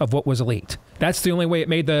authenticity of what was leaked. That's the only way it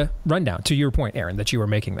made the rundown, to your point, Aaron, that you were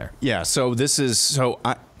making there. Yeah, so this is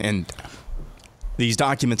these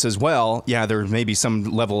documents as well, yeah, there may be some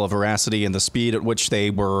level of veracity in the speed at which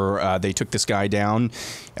they took this guy down.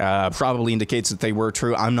 Probably indicates that they were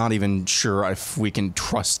true. I'm not even sure if we can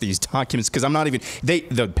trust these documents because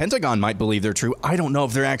the Pentagon might believe they're true. I don't know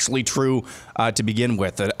if they're actually true to begin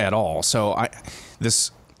with at all. So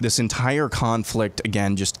this entire conflict,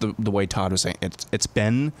 again, just the way Todd was saying,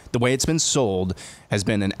 the way it's been sold has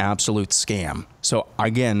been an absolute scam. So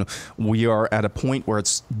again, we are at a point where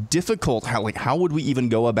it's difficult. How would we even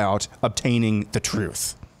go about obtaining the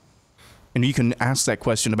truth? And you can ask that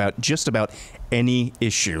question about just about any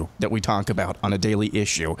issue that we talk about on a daily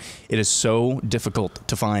issue. It is so difficult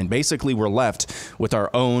to find. Basically, we're left with our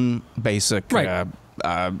own basic. Right.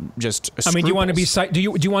 Just I mean, do you want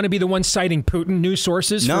to be the one citing Putin news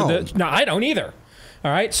sources? No. No, I don't either.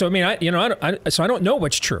 All right. So I mean, I don't know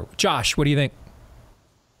what's true. Josh, what do you think?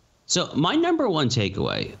 So my number one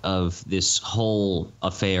takeaway of this whole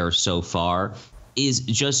affair so far is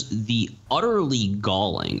just the utterly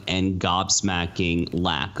galling and gobsmacking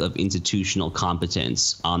lack of institutional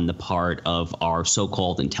competence on the part of our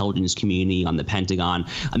so-called intelligence community, on the Pentagon.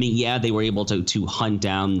 I mean, yeah, they were able to hunt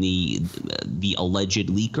down the alleged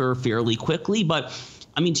leaker fairly quickly, but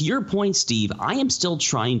I mean, to your point, Steve, I am still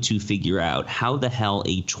trying to figure out how the hell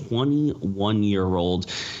a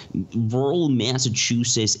 21-year-old rural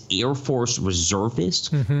Massachusetts Air Force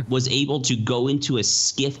reservist was able to go into a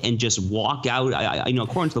skiff and just walk out. I know,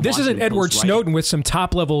 according to the This isn't Edward Snowden with some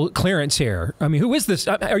top-level clearance here. I mean, who is this?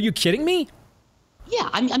 Are you kidding me? Yeah,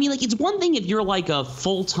 I mean, like, it's one thing if you're like a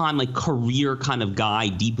full-time, like, career kind of guy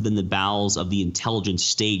deep within the bowels of the intelligence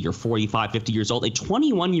state. You're 45, 50 years old. A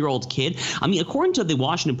 21-year-old kid, I mean, according to the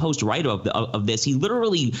Washington Post write-up of this, he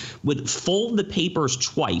literally would fold the papers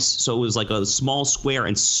twice, so it was like a small square,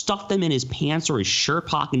 and stuff them in his pants or his shirt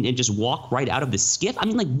pocket and just walk right out of the skiff. I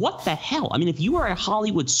mean, like, what the hell? I mean, if you are a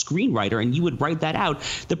Hollywood screenwriter and you would write that out,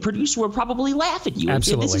 the producer would probably laugh at you.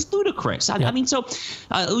 Absolutely. This is ludicrous. I mean, so,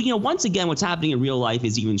 once again, what's happening in real life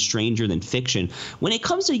is even stranger than fiction. When it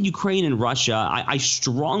comes to Ukraine and Russia, I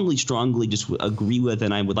strongly just agree with,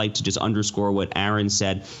 and I would like to just underscore what Aaron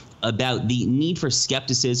said about the need for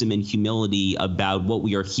skepticism and humility about what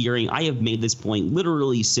we are hearing. I have made this point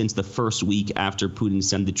literally since the first week after Putin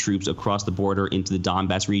sent the troops across the border into the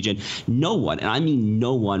Donbass region. No one, and I mean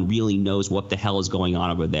no one, really knows what the hell is going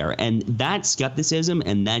on over there. And that skepticism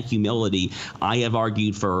and that humility, I have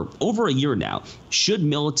argued for over a year now, should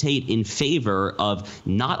militate in favor of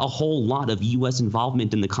not a whole lot of U.S.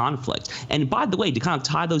 involvement in the conflict. And by the way, to kind of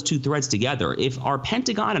tie those two threads together, if our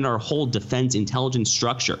Pentagon and our whole defense intelligence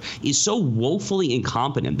structure is so woefully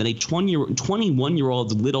incompetent that a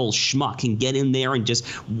 21-year-old little schmuck can get in there and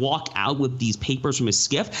just walk out with these papers from a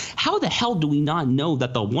skiff, how the hell do we not know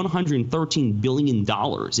that the $113 billion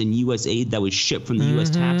in U.S. aid that was shipped from the U.S.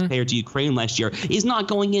 taxpayer to Ukraine last year is not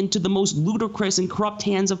going into the most ludicrous and corrupt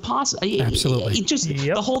hands of possible? Absolutely. It just,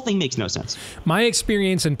 the whole thing makes no sense. My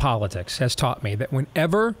experience in politics has taught me that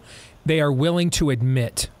whenever they are willing to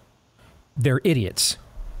admit they're idiots,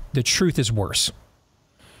 the truth is worse.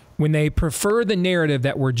 when they prefer the narrative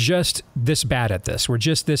that we're just this bad at this, we're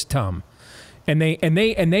just this dumb, and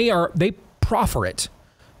they proffer it,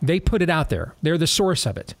 they put it out there, they're the source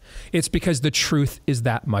of it. It's because the truth is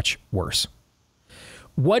that much worse.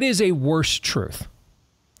 What is a worse truth?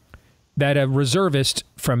 That a reservist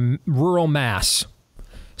from rural Mass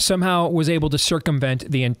somehow was able to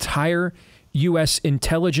circumvent the entire U.S.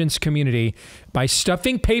 intelligence community by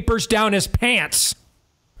stuffing papers down his pants.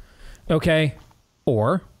 Okay?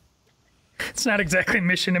 Or... It's not exactly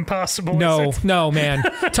Mission Impossible. No, man.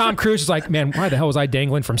 Tom Cruise is like, man, why the hell was I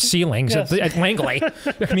dangling from ceilings at Langley?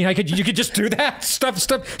 I mean, you could just do that. Stuff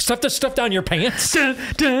the stuff down your pants.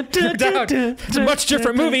 It's a much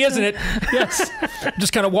different movie, isn't it? Yes.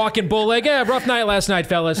 Just kind of walking bull leg. Yeah, rough night last night,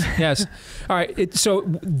 fellas. Yes. All right. So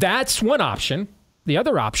that's one option. The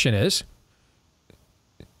other option is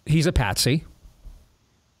he's a patsy.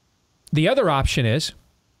 The other option is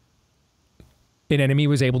an enemy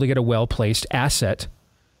was able to get a well-placed asset,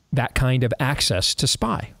 that kind of access to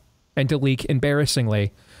spy and to leak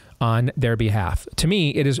embarrassingly on their behalf. To me,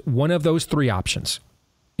 it is one of those three options.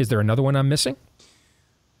 Is there another one I'm missing?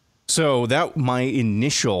 So that my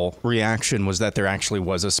initial reaction was that there actually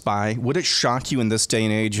was a spy. Would it shock you in this day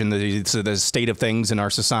and age, in the state of things in our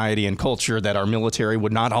society and culture, that our military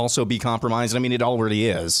would not also be compromised? I mean, it already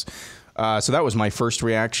is. So that was my first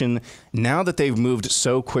reaction. Now that they've moved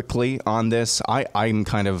so quickly on this, I'm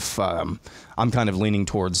kind of leaning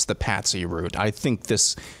towards the patsy route. I think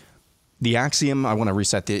the axiom, I want to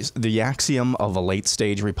reset this, the axiom of a late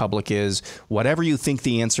stage republic is whatever you think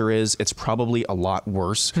the answer is, it's probably a lot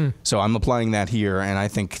worse. So I'm applying that here, and I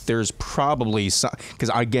think there's probably some,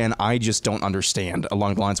 because again, I just don't understand,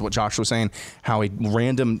 along the lines of what Josh was saying, how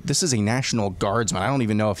this is a National Guardsman. I don't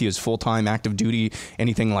even know if he was full-time, active duty,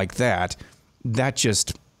 anything like that. That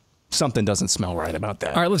just, something doesn't smell right about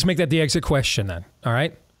that. All right, let's make that the exit question then. All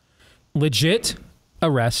right. Legit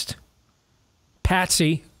arrest,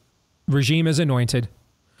 patsy, regime is anointed.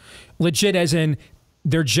 Legit as in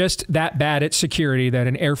they're just that bad at security that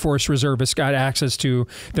an Air Force reservist got access to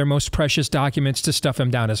their most precious documents to stuff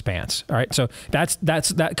him down his pants. All right, so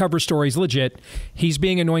that cover story's legit. He's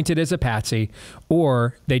being anointed as a patsy,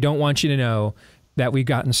 or they don't want you to know that we've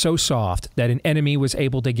gotten so soft that an enemy was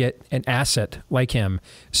able to get an asset like him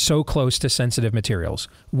so close to sensitive materials.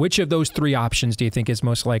 Which of those three options do you think is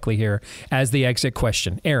most likely here as the exit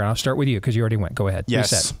question? Aaron, I'll start with you because you already went. Go ahead.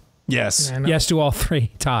 Yes. Reset. Yes. Yes to all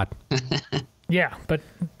three. Todd. Yeah, but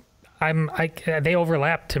they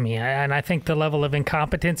overlap to me, and I think the level of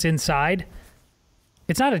incompetence inside,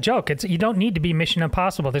 it's not a joke. You don't need to be Mission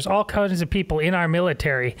Impossible. There's all kinds of people in our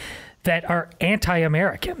military that are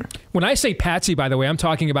anti-American. When I say patsy, by the way, I'm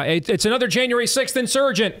talking about it's another January 6th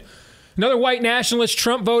insurgent. Another white nationalist,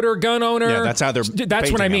 Trump voter, gun owner. Yeah, that's how they're That's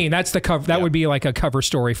what I mean. That's the cover. That would be like a cover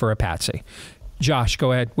story for a patsy. Josh,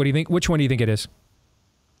 go ahead. What do you think? Which one do you think it is?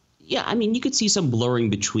 Yeah, I mean, you could see some blurring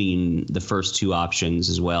between the first two options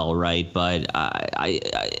as well, right? But I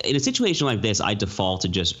in a situation like this, I default to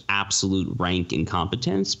just absolute rank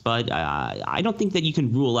incompetence. But I don't think that you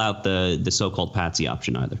can rule out the so-called patsy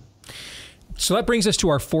option either. So that brings us to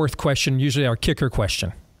our fourth question, usually our kicker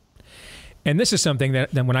question. And this is something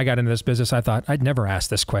that when I got into this business, I thought I'd never ask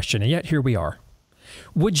this question, and yet here we are.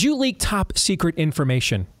 Would you leak top secret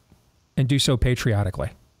information and do so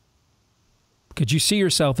patriotically? Could you see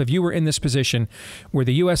yourself, if you were in this position where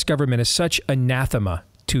the U.S. government is such anathema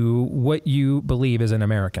to what you believe as an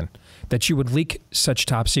American, that you would leak such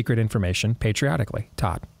top secret information patriotically?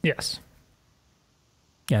 Todd? Yes.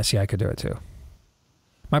 Yeah, see, I could do it too.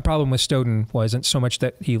 My problem with Snowden wasn't so much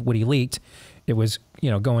that what he leaked, it was,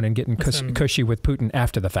 going and getting cushy with Putin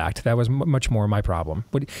after the fact. That was much more my problem.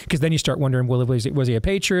 Because then you start wondering, well, was he a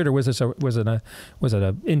patriot, or was it a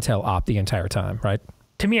intel op the entire time, right?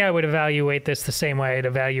 To me, I would evaluate this the same way I'd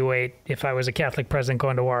evaluate if I was a Catholic president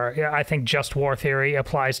going to war. I think just war theory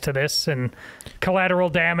applies to this, and collateral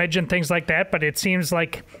damage and things like that, but it seems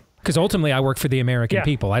like... Because ultimately, I work for the American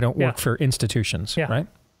people. I don't work for institutions, right?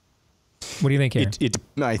 What do you think here?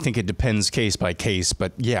 I think it depends case by case,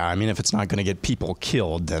 but yeah, I mean, if it's not going to get people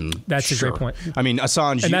killed, then that's a great point. I mean,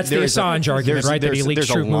 Assange, and that's the Assange argument, right? That he leaks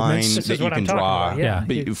troop movements. There's a line that you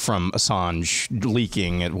can draw from Assange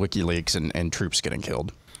leaking at WikiLeaks and troops getting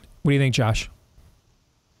killed. What do you think, Josh?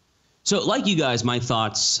 So, like you guys, my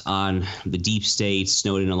thoughts on the deep state,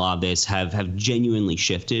 Snowden, and a lot of this have genuinely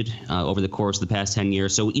shifted over the course of the past 10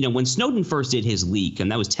 years. So, when Snowden first did his leak,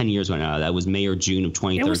 and that was 10 years ago now, that was May or June of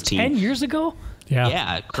 2013. It was 10 years ago?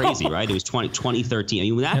 Yeah, crazy, right? It was 2013. I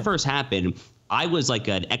mean, when that first happened, I was like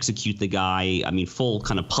an execute the guy, I mean, full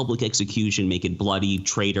kind of public execution, make it bloody,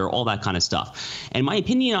 traitor, all that kind of stuff. And my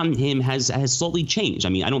opinion on him has slowly changed. I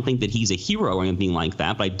mean, I don't think that he's a hero or anything like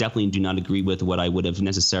that, but I definitely do not agree with what I would have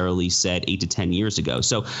necessarily said 8 to 10 years ago.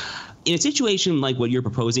 So in a situation like what you're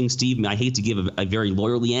proposing, Steve, I hate to give a very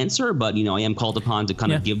lawyerly answer, but, I am called upon to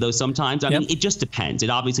kind of give those sometimes. I mean, it just depends. It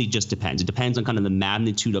obviously just depends. It depends on kind of the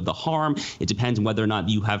magnitude of the harm. It depends on whether or not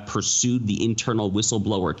you have pursued the internal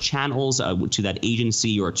whistleblower channels to that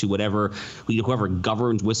agency or to whoever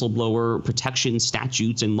governs whistleblower protection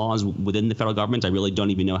statutes and laws within the federal government. I really don't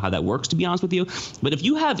even know how that works, to be honest with you. But if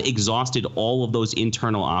you have exhausted all of those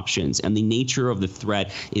internal options and the nature of the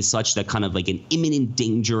threat is such that kind of like an imminent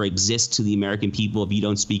danger exists to the American people if you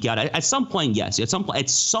don't speak out, at some point, yes. At some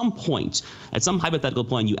hypothetical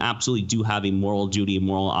point, you absolutely do have a moral duty, a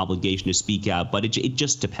moral obligation to speak out, but it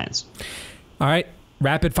just depends. All right.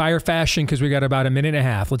 Rapid fire fashion, because we got about a minute and a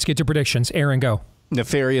half. Let's get to predictions. Aaron, go.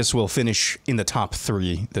 Nefarious will finish in the top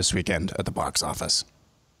 3 this weekend at the box office.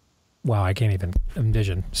 Wow, I can't even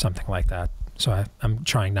envision something like that. So I'm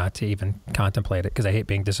trying not to even contemplate it because I hate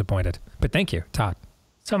being disappointed. But thank you, Todd.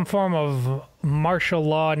 Some form of martial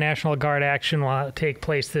law, National Guard action will take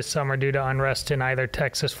place this summer due to unrest in either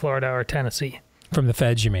Texas, Florida, or Tennessee. From the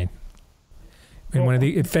feds, you mean? And one of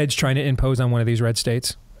the feds trying to impose on one of these red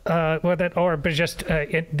states?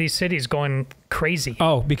 These cities going crazy.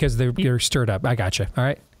 Oh, because they're stirred up. I gotcha. All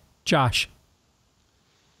right. Josh.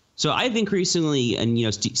 So I've increasingly, and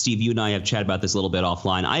Steve, you and I have chatted about this a little bit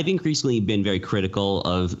offline. I've increasingly been very critical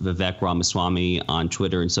of Vivek Ramaswamy on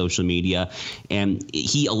Twitter and social media, and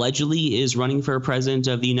he allegedly is running for president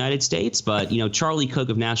of the United States. But Charlie Cook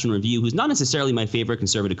of National Review, who's not necessarily my favorite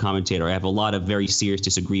conservative commentator, I have a lot of very serious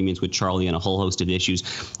disagreements with Charlie on a whole host of issues.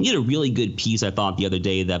 He had a really good piece, I thought, the other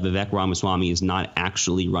day that Vivek Ramaswamy is not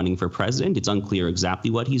actually running for president. It's unclear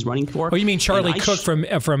exactly what he's running for. Oh, you mean Charlie Cook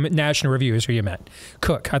from National Review is who you meant?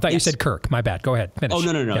 Cook. I thought you said Kirk. My bad. Go ahead. Finish. Oh,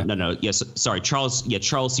 no. Yes, sorry. Charles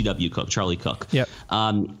C.W. Cook, Charlie Cook. Yep.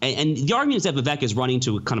 And the argument is that Vivek is running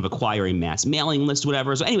to kind of acquire a mass mailing list,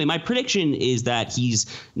 whatever. So anyway, my prediction is that he's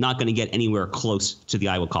not going to get anywhere close to the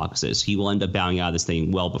Iowa caucuses. He will end up bowing out of this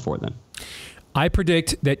thing well before then. I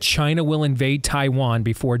predict that China will invade Taiwan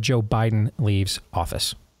before Joe Biden leaves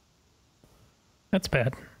office. That's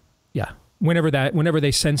bad. Yeah. Whenever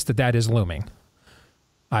they sense that is looming,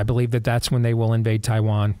 I believe that that's when they will invade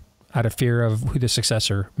Taiwan out of fear of who the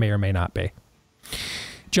successor may or may not be.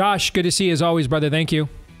 Josh, good to see you as always, brother. Thank you.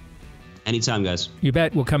 Anytime, guys. You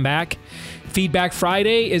bet. We'll come back. Feedback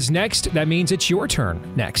Friday is next. That means it's your turn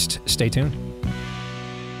next. Stay tuned.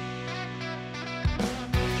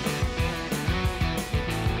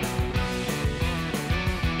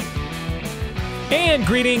 And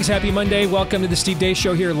greetings. Happy Monday. Welcome to the Steve Deace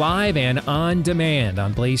Show here live and on demand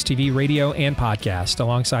on Blaze TV, radio, and podcast.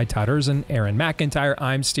 Alongside Todd Erzen, Aaron McIntyre,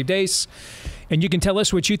 I'm Steve Deace. And you can tell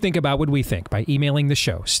us what you think about what we think by emailing the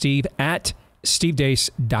show,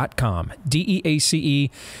 steve@stevedeace.com. DEACE.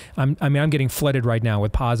 I'm getting flooded right now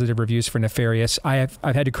with positive reviews for Nefarious. I've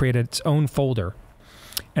had to create its own folder.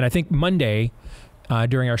 And I think Monday,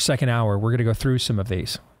 during our second hour, we're going to go through some of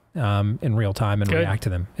these in real time and react to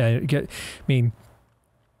them.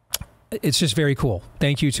 It's just very cool.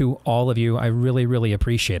 Thank you to all of you. I really, really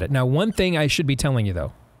appreciate it. Now, one thing I should be telling you,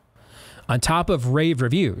 though, on top of rave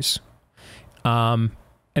reviews, and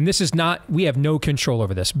this is not, we have no control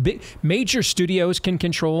over this. Major studios can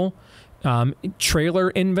control trailer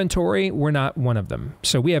inventory. We're not one of them.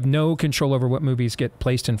 So we have no control over what movies get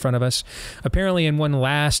placed in front of us. Apparently, in one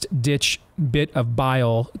last-ditch bit of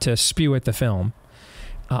bile to spew at the film,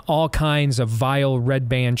 all kinds of vile red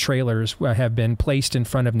band trailers have been placed in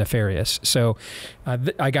front of Nefarious. So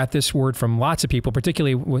I got this word from lots of people,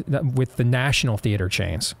 particularly with the national theater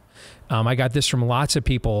chains. I got this from lots of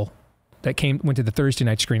people that went to the Thursday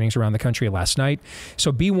night screenings around the country last night.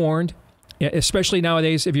 So be warned, especially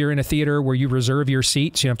nowadays, if you're in a theater where you reserve your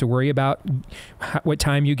seats, you don't have to worry about what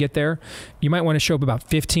time you get there. You might want to show up about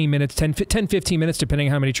 15 minutes, 10, 15 minutes, depending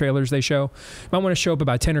on how many trailers they show. You might want to show up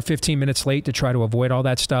about 10 or 15 minutes late to try to avoid all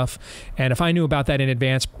that stuff. And if I knew about that in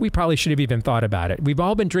advance, we probably should have even thought about it. We've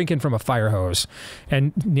all been drinking from a fire hose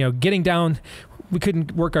and, getting down, we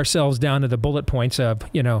couldn't work ourselves down to the bullet points of,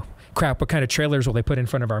 crap, what kind of trailers will they put in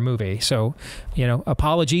front of our movie? So,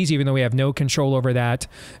 apologies, even though we have no control over that.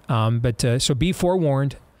 So be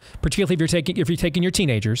forewarned, particularly if you're taking your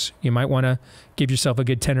teenagers, you might want to give yourself a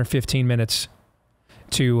good 10 or 15 minutes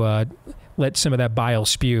to let some of that bile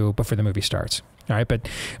spew before the movie starts. All right, but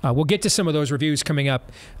we'll get to some of those reviews coming up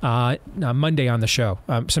Monday on the show.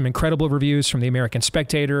 Some incredible reviews from the American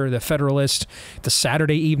Spectator, the Federalist, the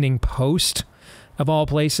Saturday Evening Post. of all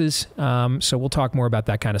places. So we'll talk more about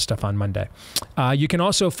that kind of stuff on Monday. You can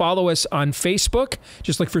also follow us on Facebook.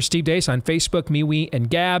 Just look for Steve Deace on Facebook, MeWe, and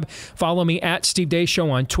Gab. Follow me at Steve Deace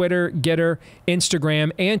Show on Twitter, Getter,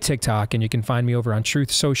 Instagram, and TikTok. And you can find me over on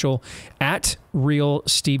Truth Social at Real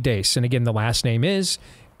Steve Deace. And again, the last name is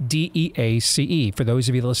Deace. For those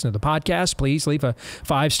of you that listen to the podcast, please leave a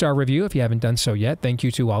 5-star review if you haven't done so yet. Thank you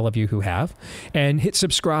to all of you who have. And hit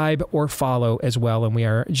subscribe or follow as well. And we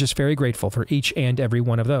are just very grateful for each and every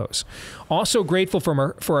one of those. Also grateful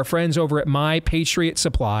for our friends over at My Patriot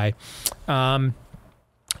Supply.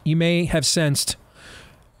 You may have sensed,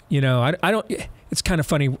 I don't, it's kind of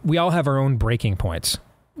funny. We all have our own breaking points,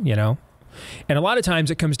 And a lot of times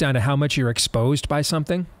it comes down to how much you're exposed by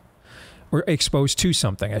something. Or exposed to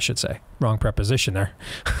something, I should say. Wrong preposition there.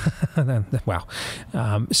 Wow.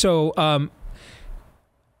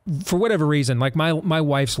 For whatever reason, like my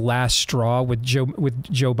wife's last straw with Joe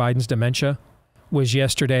Biden's dementia was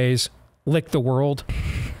yesterday's "Lick the World,"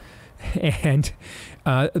 and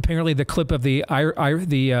apparently the clip of the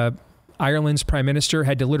Ireland's prime minister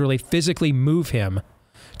had to literally physically move him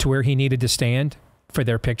to where he needed to stand for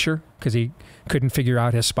their picture because he couldn't figure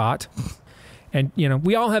out his spot. And,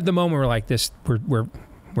 we all have the moment where we're like this, we're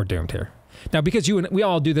doomed here. Now, because we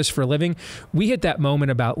all do this for a living, we hit that moment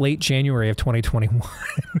about late January of 2021.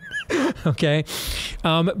 Okay.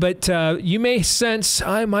 But you may sense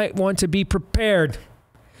I might want to be prepared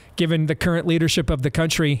given the current leadership of the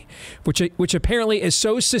country, which apparently is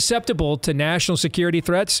so susceptible to national security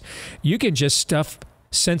threats, you can just stuff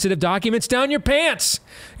sensitive documents down your pants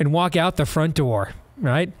and walk out the front door.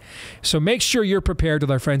 Right? So make sure you're prepared with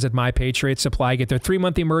our friends at My Patriot Supply. Get their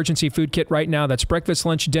 3-month emergency food kit right now. That's breakfast,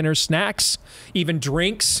 lunch, dinner, snacks, even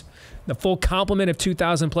drinks. The full complement of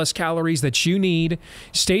 2,000 plus calories that you need.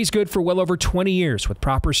 Stays good for well over 20 years with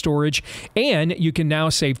proper storage. And you can now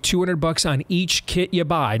save $200 on each kit you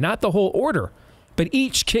buy. Not the whole order, but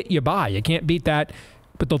each kit you buy. You can't beat that.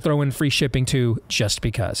 But they'll throw in free shipping too, just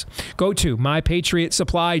because. Go to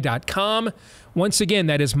mypatriotsupply.com. Once again,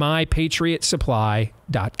 that is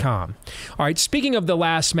mypatriotsupply.com. All right, speaking of the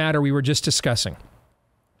last matter we were just discussing,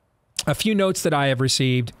 a few notes that I have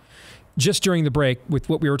received just during the break with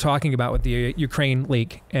what we were talking about with the Ukraine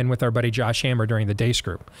leak and with our buddy Josh Hammer during the Deace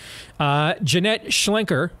Group. Jeanette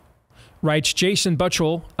Schlenker writes, Jason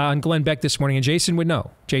Buttrell on Glenn Beck this morning, and Jason would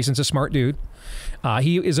know. Jason's a smart dude.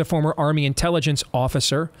 He is a former Army intelligence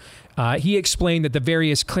officer. He explained that the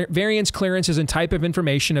various variance clearances and type of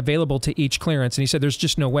information available to each clearance, and he said there's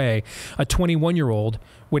just no way a 21-year-old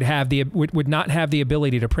would not have the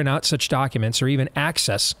ability to print out such documents or even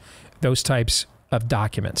access those types of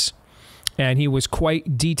documents. And he was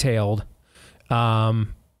quite detailed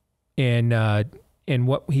in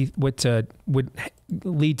what would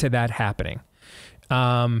lead to that happening.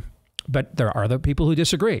 But there are other people who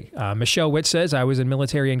disagree. Michelle Witt says, I was in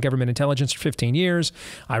military and government intelligence for 15 years.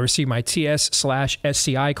 I received my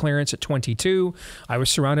TS/SCI clearance at 22. I was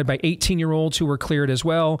surrounded by 18-year-olds who were cleared as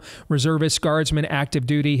well. Reservists, guardsmen, active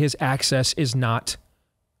duty. His access is not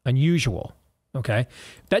unusual. Okay.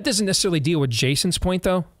 That doesn't necessarily deal with Jason's point,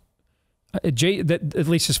 though. At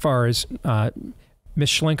least as far as Ms.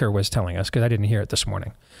 Schlenker was telling us, because I didn't hear it this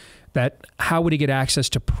morning. That how would he get access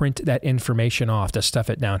to print that information off, to stuff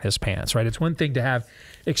it down his pants, right? It's one thing to have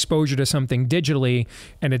exposure to something digitally,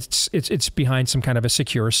 and it's behind some kind of a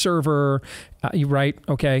secure server, right?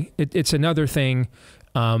 Okay, it's another thing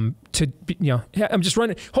I'm just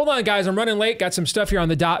running. Hold on, guys, I'm running late. Got some stuff here on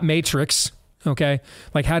the dot matrix. Okay,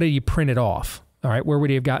 like how did you print it off? All right, where would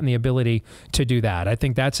he have gotten the ability to do that? I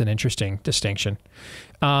think that's an interesting distinction.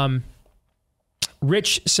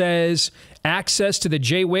 Rich says, access to the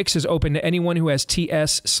JWICS is open to anyone who has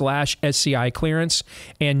TS/SCI clearance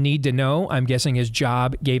and need to know. I'm guessing his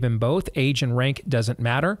job gave him both. Age and rank doesn't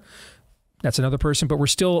matter. That's another person, but we're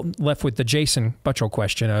still left with the Jason Buttrell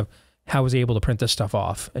question of how was he able to print this stuff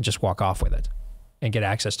off and just walk off with it and get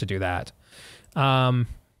access to do that.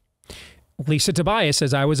 Lisa Tobias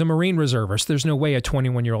says, I was a Marine reservist. There's no way a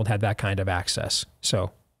 21-year-old had that kind of access.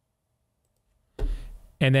 So...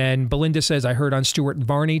 And then Belinda says, I heard on Stuart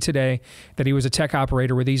Varney today that he was a tech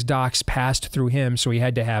operator where these docs passed through him, so he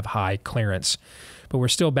had to have high clearance. But we're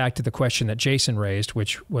still back to the question that Jason raised,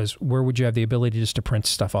 which was, where would you have the ability just to print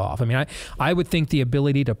stuff off? I mean, I would think the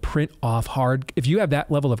ability to print off hard, if you have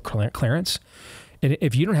that level of clearance, and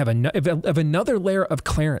if you don't have if another layer of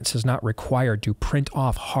clearance is not required to print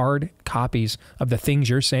off hard copies of the things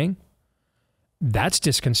you're saying, that's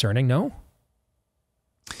disconcerting, no?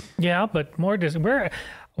 Yeah, but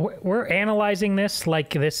we're analyzing this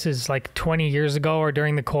like this is like 20 years ago or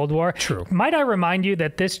during the Cold War. True. Might I remind you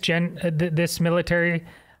that this military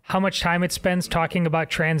how much time it spends talking about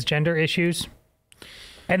transgender issues?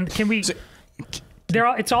 And can we...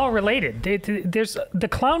 It's all related. There's the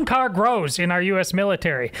clown car grows in our U.S.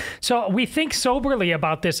 military. So we think soberly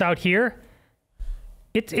about this out here.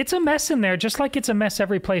 It's a mess in there, just like it's a mess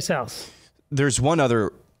every place else. There's one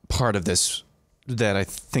other part of this that I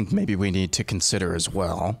think maybe we need to consider as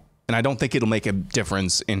well. And I don't think it'll make a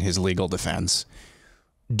difference in his legal defense.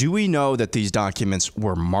 Do we know that these documents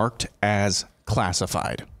were marked as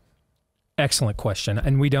classified? Excellent question.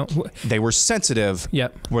 And we don't... They were sensitive.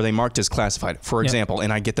 Yep. Were they marked as classified? For example,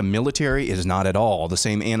 and I get the military is not at all the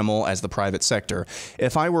same animal as the private sector.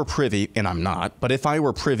 If I were privy, and I'm not, but if I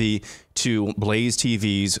were privy to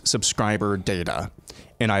BlazeTV's subscriber data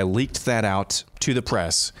and I leaked that out to the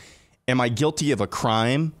press, am I guilty of a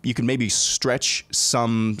crime? You can maybe stretch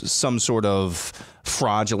some sort of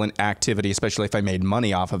fraudulent activity, especially if I made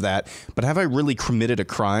money off of that. But have I really committed a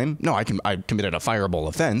crime? No, I committed a fireable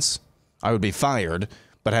offense. I would be fired,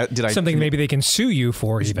 but did I... Something maybe they can sue you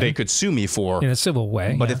for even. They could sue me for. In a civil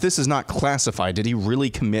way. But if this is not classified, did he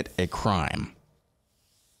really commit a crime?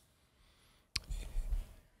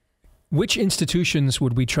 Which institutions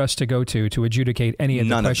would we trust to go to adjudicate any of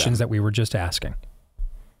the questions that we were just asking?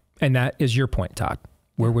 And that is your point, Todd.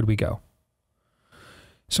 Where would we go?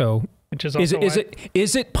 So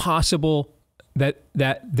is it possible that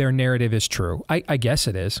their narrative is true? I guess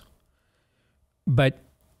it is. But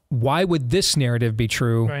why would this narrative be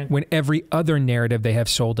true when every other narrative they have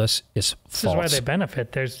sold us is false? This is why they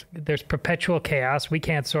benefit. There's perpetual chaos. We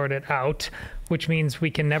can't sort it out, which means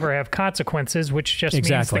we can never have consequences, which just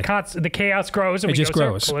means the chaos grows and it just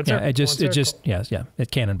grows.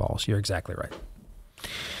 It cannonballs. You're exactly right.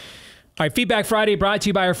 All right, Feedback Friday brought to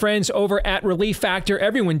you by our friends over at Relief Factor.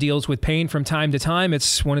 Everyone deals with pain from time to time.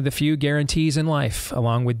 It's one of the few guarantees in life,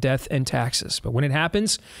 along with death and taxes. But when it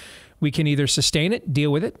happens, we can either sustain it,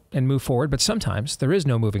 deal with it, and move forward, but sometimes there is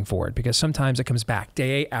no moving forward because sometimes it comes back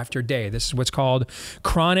day after day. This is what's called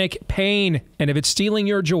chronic pain, and if it's stealing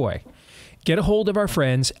your joy, get a hold of our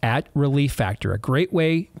friends at Relief Factor, a great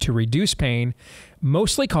way to reduce pain,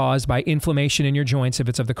 mostly caused by inflammation in your joints if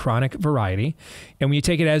it's of the chronic variety. And when you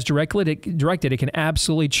take it as directed, it can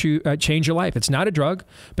absolutely change your life. It's not a drug,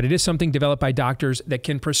 but it is something developed by doctors that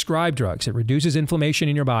can prescribe drugs. It reduces inflammation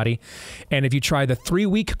in your body. And if you try the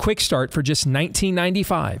 3-week quick start for just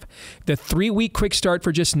 $19.95, the 3-week quick start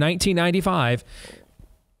for just $19.95,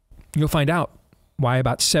 you'll find out why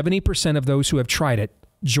about 70% of those who have tried it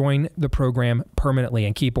join the program permanently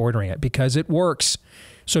and keep ordering it because it works.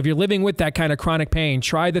 So if you're living with that kind of chronic pain,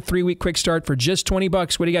 try the 3-week quick start for just $20.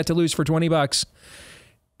 What do you got to lose for $20?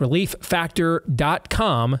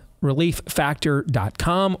 ReliefFactor.com,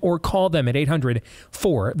 ReliefFactor.com, or call them at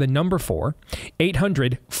 800-4, the number 4,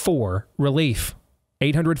 800-4-RELIEF,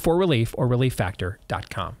 800-4-RELIEF, or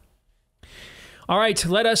ReliefFactor.com. All right,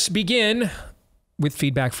 let us begin with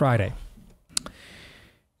Feedback Friday.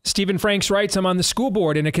 Stephen Franks writes, I'm on the school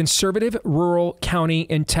board in a conservative rural county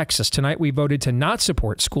in Texas. Tonight, we voted to not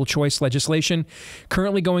support school choice legislation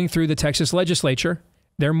currently going through the Texas legislature.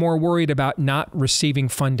 They're more worried about not receiving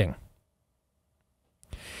funding.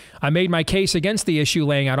 I made my case against the issue,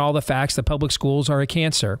 laying out all the facts that public schools are a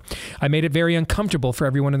cancer. I made it very uncomfortable for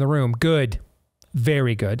everyone in the room. Good.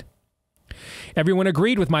 Very good. Everyone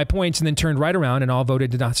agreed with my points and then turned right around and all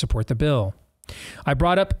voted to not support the bill. I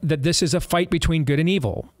brought up that this is a fight between good and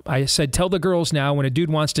evil. I said, tell the girls now when a dude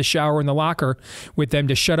wants to shower in the locker with them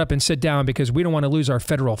to shut up and sit down because we don't want to lose our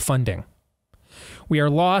federal funding. We are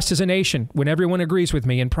lost as a nation when everyone agrees with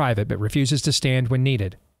me in private but refuses to stand when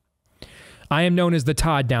needed. I am known as the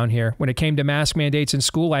Todd down here. When it came to mask mandates in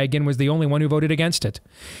school, I again was the only one who voted against it.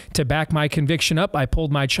 To back my conviction up, I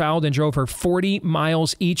pulled my child and drove her 40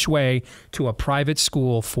 miles each way to a private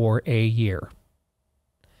school for a year.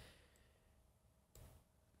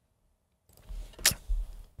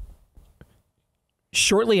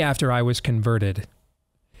 Shortly after I was converted,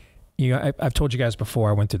 I've told you guys before,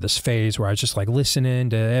 I went through this phase where I was just like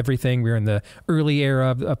listening to everything. We were in the early era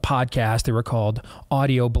of a podcast. They were called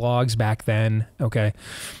audio blogs back then. Okay.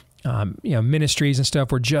 Ministries and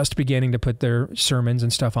stuff were just beginning to put their sermons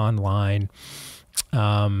and stuff online.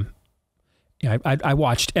 I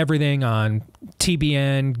watched everything on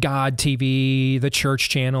TBN, God TV, the Church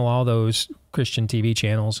Channel, all those Christian TV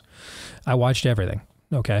channels. I watched everything.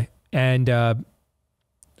 Okay. And,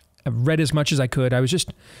 I've read as much as I could. I was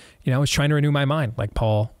just, I was trying to renew my mind like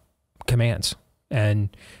Paul commands,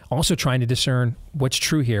 and also trying to discern what's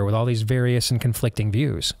true here with all these various and conflicting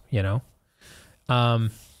views, And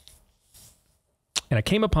I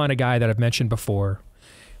came upon a guy that I've mentioned before,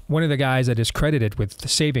 one of the guys that is credited with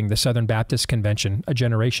saving the Southern Baptist Convention a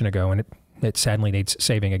generation ago, and that sadly needs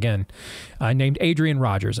saving again, named Adrian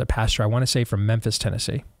Rogers, a pastor, I want to say from Memphis,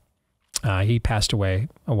 Tennessee. He passed away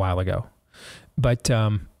a while ago. But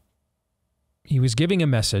he was giving a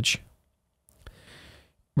message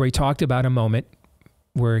where he talked about a moment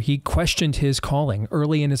where he questioned his calling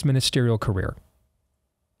early in his ministerial career.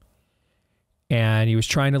 And he was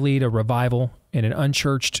trying to lead a revival in an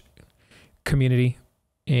unchurched community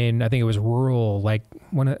in, I think it was rural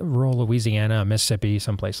Louisiana, Mississippi,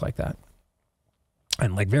 someplace like that.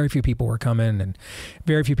 And like very few people were coming, and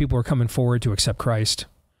very few people were coming forward to accept Christ.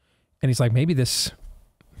 And he's like, maybe I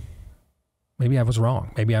was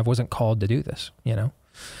wrong. Maybe I wasn't called to do this, you know?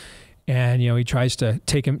 And, you know, he tries to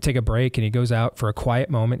take a break, and he goes out for a quiet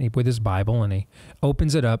moment with his Bible, and he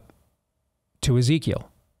opens it up to Ezekiel.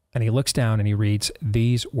 And he looks down and he reads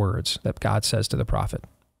these words that God says to the prophet.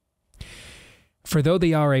 For though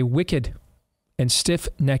they are a wicked and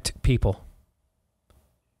stiff-necked people,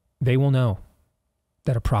 they will know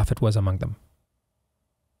that a prophet was among them.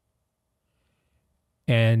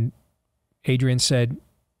 And Adrian said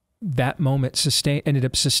that moment ended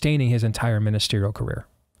up sustaining his entire ministerial career.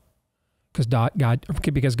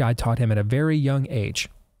 Because God taught him at a very young age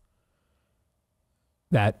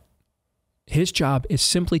that his job is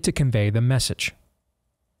simply to convey the message.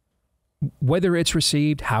 Whether it's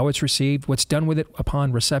received, how it's received, what's done with it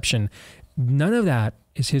upon reception, none of that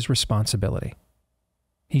is his responsibility.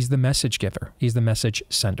 He's the message giver. He's the message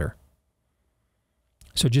sender.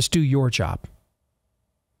 So just do your job.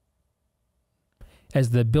 As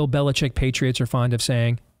the Bill Belichick Patriots are fond of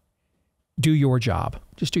saying, do your job.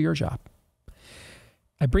 Just do your job.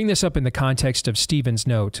 I bring this up in the context of Stephen's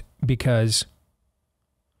note because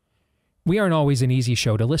we aren't always an easy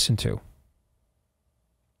show to listen to.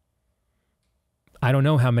 I don't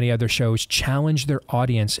know how many other shows challenge their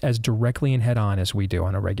audience as directly and head-on as we do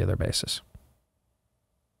on a regular basis.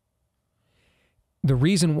 The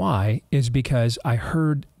reason why is because I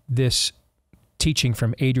heard this teaching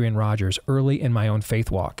from Adrian Rogers early in my own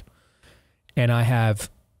faith walk, and I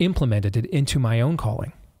have implemented it into my own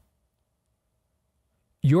calling.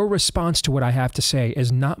 Your response to what I have to say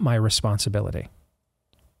is not my responsibility.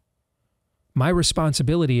 My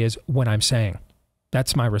responsibility is what I'm saying.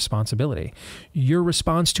 That's my responsibility. Your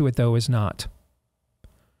response to it, though, is not.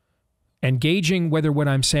 And gauging whether what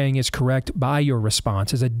I'm saying is correct by your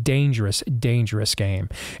response is a dangerous, dangerous game.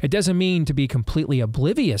 It doesn't mean to be completely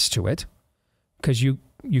oblivious to it, because you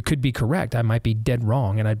could be correct. I might be dead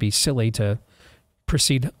wrong, and I'd be silly to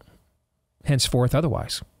proceed henceforth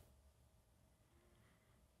otherwise.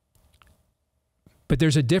 But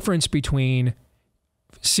there's a difference between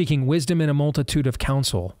seeking wisdom in a multitude of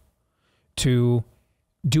counsel to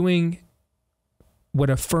doing what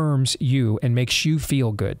affirms you and makes you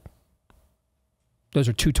feel good. Those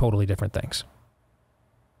are two totally different things.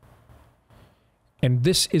 And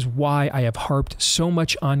this is why I have harped so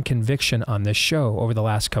much on conviction on this show over the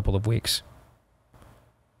last couple of weeks.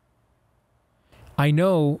 I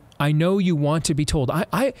know you want to be told.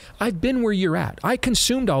 I've been where you're at. I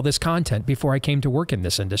consumed all this content before I came to work in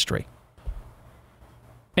this industry.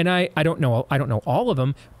 And I don't know all of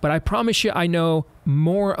them, but I promise you I know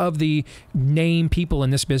more of the name people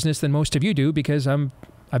in this business than most of you do, because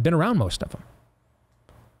I've been around most of them.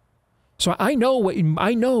 So I know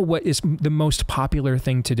what is the most popular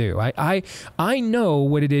thing to do. I know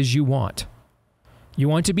what it is you want. You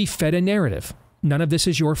want to be fed a narrative. None of this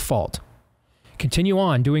is your fault. Continue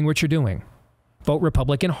on doing what you're doing. Vote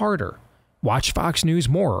Republican harder. Watch Fox News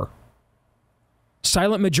more.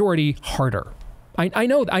 Silent majority harder. I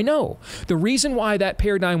know. The reason why that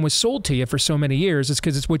paradigm was sold to you for so many years is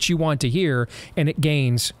because it's what you want to hear, and it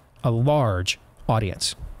gains a large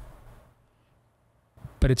audience.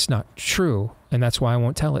 But it's not true, and that's why I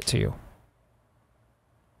won't tell it to you.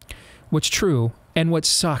 What's true and what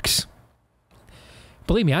sucks.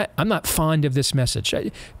 Believe me, I'm not fond of this message.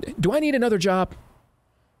 Do I need another job?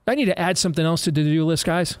 Do I need to add something else to the to-do list,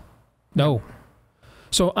 guys? No.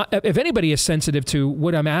 So if anybody is sensitive to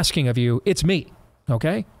what I'm asking of you, it's me,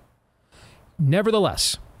 okay?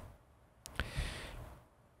 Nevertheless,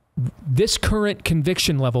 this current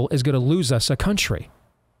conviction level is going to lose us a country.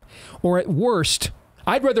 Or at worst,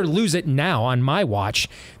 I'd rather lose it now on my watch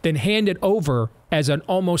than hand it over as an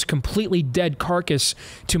almost completely dead carcass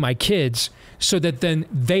to my kids so that then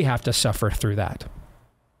they have to suffer through that.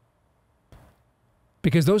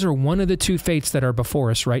 Because those are one of the two fates that are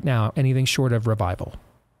before us right now, anything short of revival.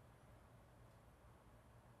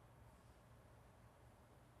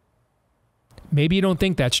 Maybe you don't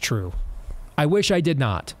think that's true. I wish I did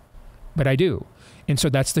not, but I do. And so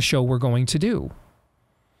that's the show we're going to do.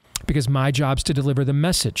 Because my job's to deliver the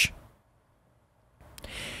message.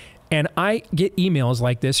 And I get emails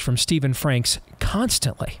like this from Stephen Franks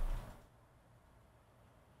constantly.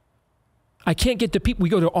 I can't get the people. We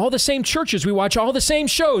go to all the same churches. We watch all the same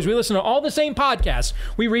shows. We listen to all the same podcasts.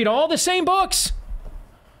 We read all the same books.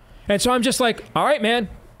 And so I'm just like, all right, man,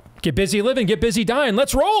 get busy living, get busy dying.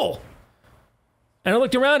 Let's roll. And I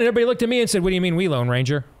looked around and everybody looked at me and said, what do you mean we, Lone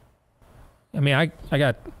Ranger? I mean, I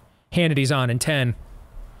got Hannity's on in 10.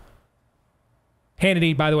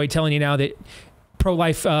 Hannity, by the way, telling you now that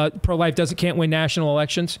pro-life can't win national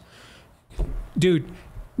elections. Dude,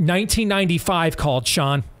 1995 called,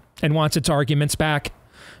 Sean, and wants its arguments back.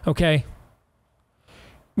 Okay?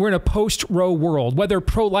 We're in a post-Roe world. Whether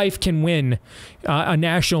pro-life can win a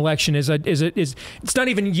national election is it's not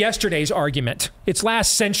even yesterday's argument. It's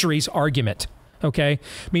last century's argument. Okay?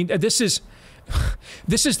 I mean, this is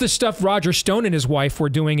the stuff Roger Stone and his wife were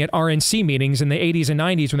doing at RNC meetings in the 80s and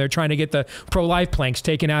 90s when they're trying to get the pro-life planks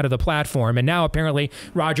taken out of the platform. And now apparently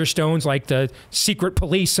Roger Stone's like the secret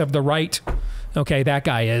police of the right. Okay, that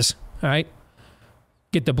guy is. All right?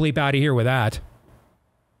 Get the bleep out of here with that.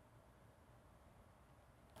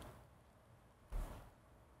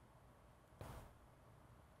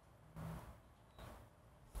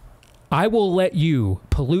 I will let you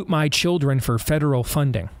pollute my children for federal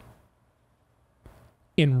funding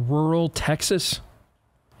in rural Texas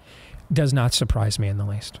does not surprise me in the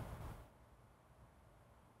least.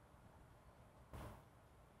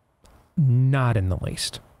 Not in the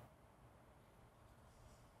least.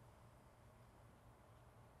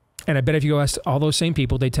 And I bet if you go ask all those same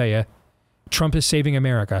people, they tell you Trump is saving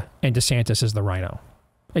America and DeSantis is the rhino.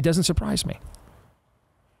 It doesn't surprise me.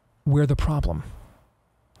 We're the problem.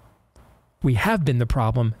 We have been the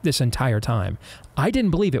problem this entire time. I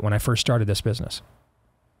didn't believe it when I first started this business.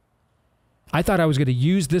 I thought I was going to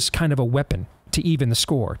use this kind of a weapon to even the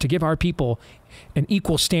score, to give our people an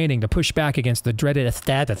equal standing to push back against the dreaded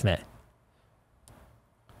establishment.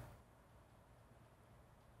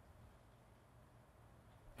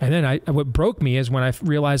 And then what broke me is when I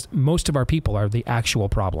realized most of our people are the actual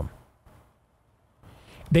problem.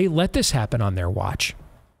 They let this happen on their watch.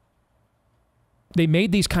 They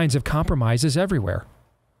made these kinds of compromises everywhere.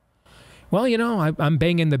 Well, you know, I'm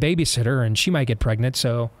banging the babysitter and she might get pregnant,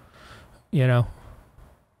 so, you know,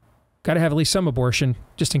 got to have at least some abortion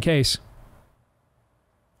just in case.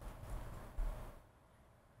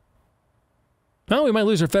 Well, we might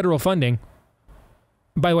lose our federal funding.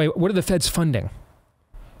 By the way, what are the feds funding?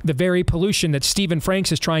 The very pollution that Stephen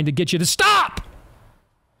Franks is trying to get you to stop.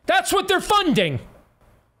 That's what they're funding.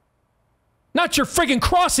 Not your friggin'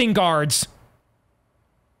 crossing guards.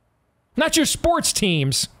 Not your sports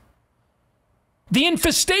teams. The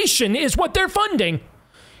infestation is what they're funding.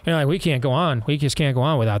 You're like, we can't go on. We just can't go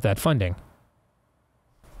on without that funding.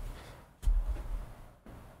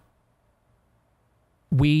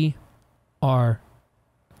 We are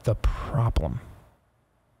the problem.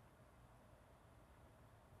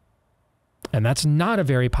 And that's not a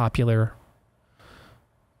very popular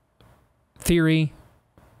theory,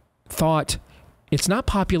 thought. It's not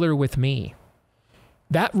popular with me.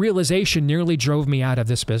 That realization nearly drove me out of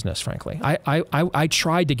this business, frankly. I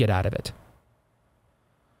tried to get out of it.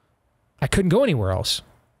 I couldn't go anywhere else.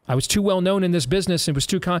 I was too well known in this business and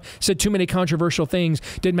said too many controversial things.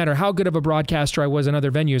 Didn't matter how good of a broadcaster I was in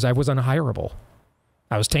other venues, I was unhireable.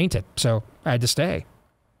 I was tainted, so I had to stay.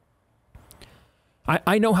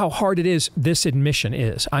 I know how hard it is, this admission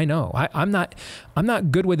is. I know. I'm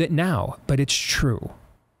not good with it now, but it's true.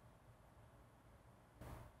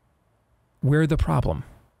 We're the problem.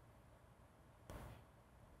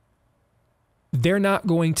 They're not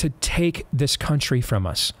going to take this country from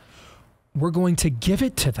us. We're going to give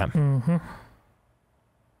it to them. Mm-hmm.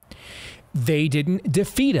 They didn't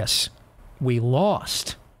defeat us. We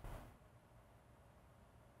lost.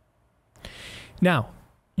 Now,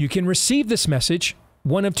 you can receive this message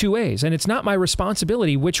one of two ways, and it's not my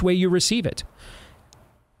responsibility which way you receive it.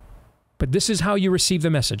 But this is how you receive the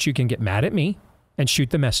message. You can get mad at me and shoot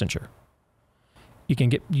the messenger. You can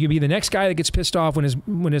be the next guy that gets pissed off when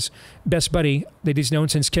his best buddy that he's known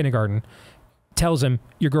since kindergarten tells him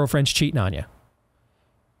your girlfriend's cheating on you.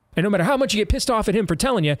 And no matter how much you get pissed off at him for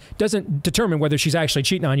telling you, doesn't determine whether she's actually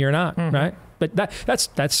cheating on you or not, right? But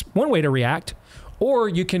that's one way to react. Or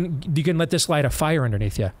you can let this light a fire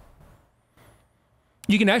underneath you.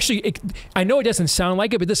 You can actually, I know it doesn't sound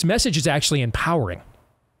like it, but this message is actually empowering.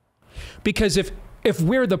 Because if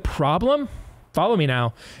we're the problem, follow me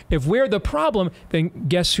now, if we're the problem, then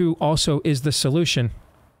guess who also is the solution?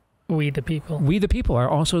 We the people. We the people are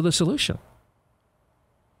also the solution.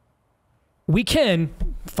 We can,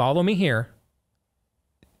 follow me here,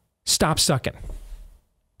 stop sucking.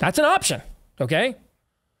 That's an option, okay?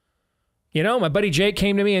 You know, my buddy Jake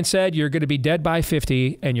came to me and said, you're going to be dead by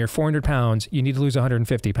 50 and you're 400 pounds. You need to lose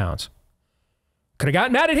 150 pounds. Could have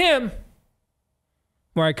gotten mad at him.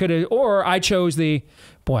 Or I chose the,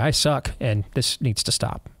 boy, I suck and this needs to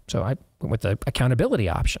stop. So I went with the accountability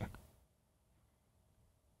option.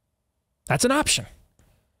 That's an option.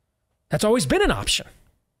 That's always been an option.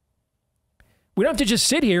 We don't have to just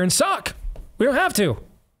sit here and suck. We don't have to.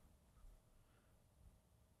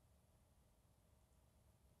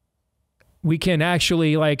 We can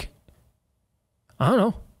actually, like, I don't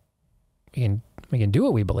know. We can do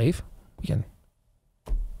what we believe. We can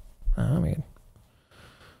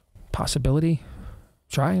possibility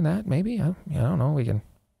trying that maybe. I don't know. We can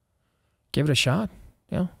give it a shot.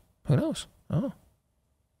 You know, who knows? I don't know.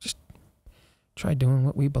 Just try doing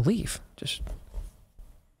what we believe. Just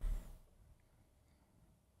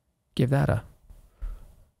give that a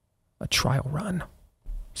trial run.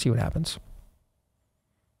 See what happens.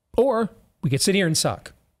 Or we could sit here and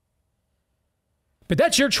suck. But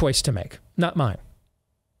that's your choice to make, not mine.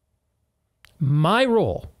 My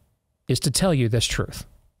role is to tell you this truth.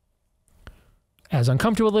 As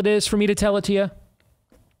uncomfortable it is for me to tell it to you,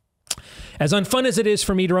 as unfun as it is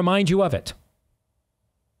for me to remind you of it.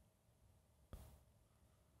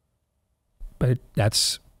 But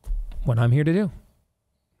that's what I'm here to do.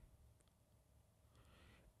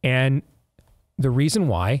 And the reason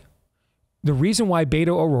why Beto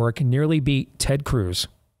O'Rourke nearly beat Ted Cruz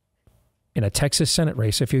in a Texas Senate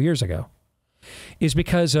race a few years ago is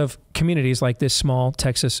because of communities like this small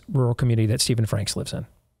Texas rural community that Stephen Franks lives in.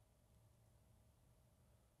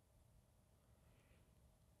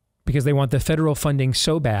 Because they want the federal funding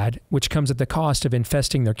so bad, which comes at the cost of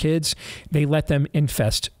infesting their kids, they let them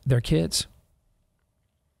infest their kids.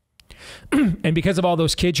 And because of all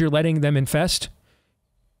those kids you're letting them infest,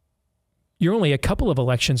 you're only a couple of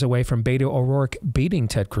elections away from Beto O'Rourke beating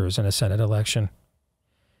Ted Cruz in a Senate election.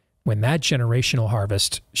 When that generational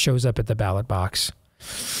harvest shows up at the ballot box,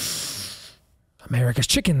 America's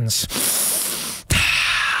chickens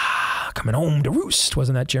coming home to roost.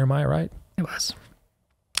 Wasn't that Jeremiah, right? It was.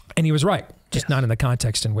 And he was right, just not in the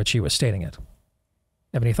context in which he was stating it.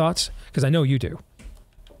 Have any thoughts? Because I know you do.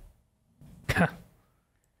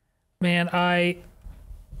 Man, I've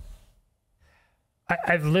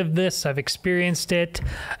lived this. I've experienced it.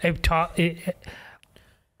 I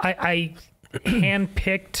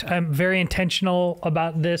handpicked. I'm very intentional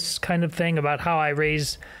about this kind of thing, about how I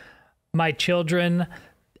raise my children.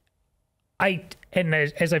 And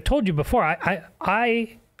as I've told you before,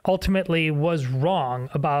 I ultimately was wrong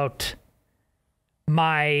about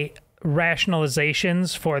my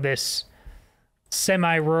rationalizations for this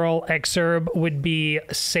semi-rural exurb would be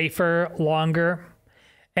safer longer,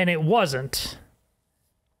 and it wasn't.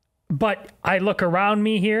 But I look around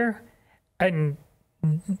me here, and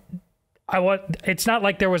it's not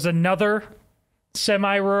like there was another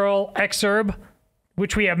semi-rural exurb,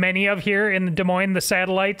 which we have many of here in Des Moines, the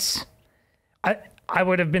satellites. I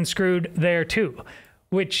would have been screwed there too,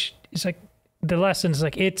 which is like the lesson is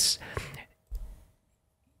like it's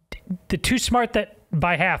the too smart that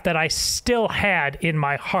by half that I still had in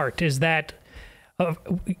my heart is that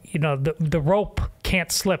the rope can't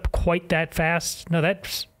slip quite that fast. No,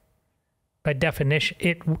 that's by definition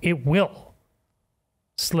it will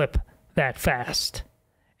slip that fast.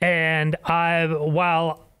 And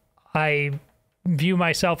while I view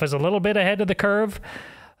myself as a little bit ahead of the curve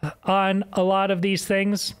on a lot of these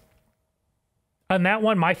things, on that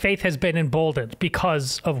one, my faith has been emboldened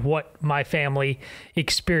because of what my family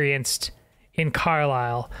experienced in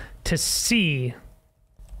Carlisle. To see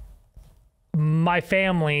my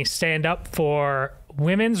family stand up for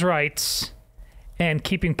women's rights and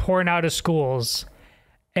keeping porn out of schools,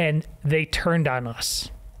 and they turned on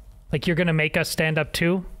us. Like, you're going to make us stand up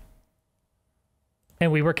too?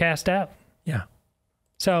 And we were cast out. Yeah.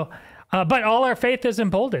 So, but all our faith is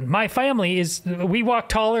emboldened. My family we walk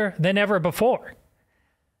taller than ever before.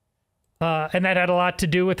 And that had a lot to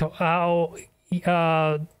do with how,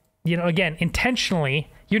 again,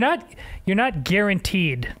 intentionally, you're not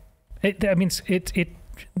guaranteed. The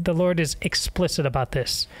Lord is explicit about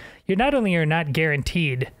this. You're not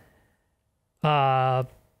guaranteed all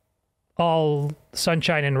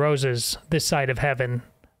sunshine and roses this side of heaven.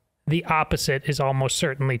 The opposite is almost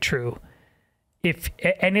certainly true.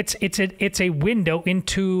 It's a window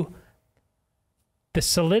into the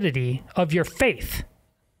solidity of your faith.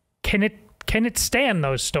 Can it stand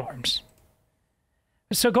those storms?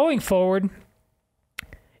 So going forward,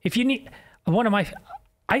 if you need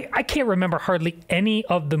I can't remember hardly any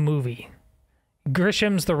of the movie.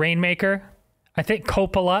 Grisham's The Rainmaker. I think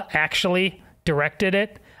Coppola actually directed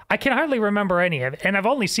it. I can hardly remember any of it, and I've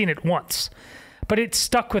only seen it once, but it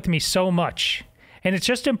stuck with me so much. And it's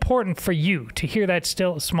just important for you to hear that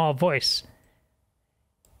still small voice.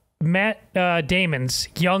 Matt Damon's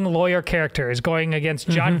young lawyer character is going against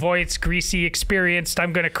John Voight's greasy, experienced,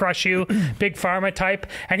 I'm going to crush you, big pharma type,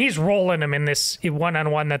 and he's rolling him in this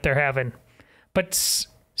one-on-one that they're having. But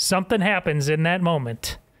something happens in that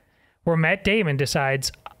moment where Matt Damon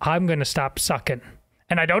decides, I'm going to stop sucking.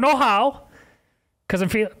 And I don't know how, because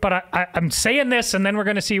I'm saying this, and then we're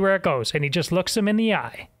going to see where it goes. And he just looks him in the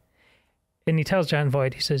eye. And he tells John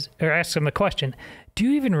Voight, he says, or asks him the question, do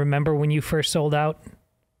you even remember when you first sold out?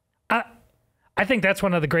 I think that's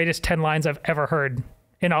one of the greatest 10 lines I've ever heard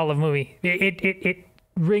in all of movie. It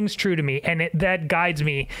rings true to me, and that guides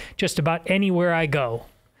me just about anywhere I go.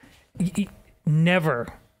 Never,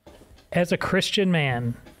 as a Christian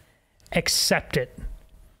man, accept it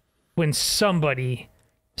when somebody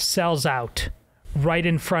sells out right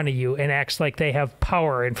in front of you and acts like they have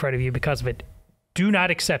power in front of you because of it. Do not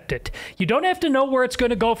accept it. You don't have to know where it's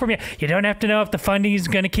going to go from you. You don't have to know if the funding is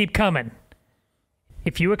going to keep coming.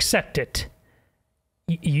 If you accept it,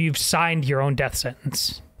 you've signed your own death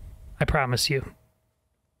sentence. I promise you.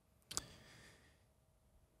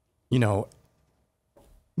 You know,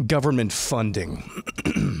 government funding,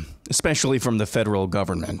 especially from the federal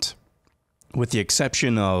government, with the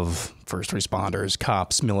exception of first responders,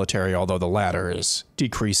 cops, military, although the latter is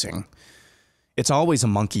decreasing, it's always a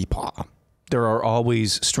monkey paw. There are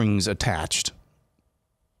always strings attached.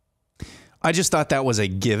 I just thought that was a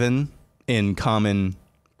given in common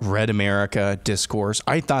Red America discourse.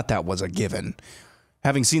 I thought that was a given.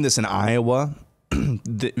 Having seen this in Iowa,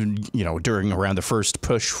 during around the first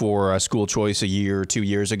push for school choice a year or 2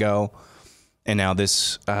 years ago, and now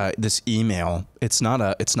this email, it's not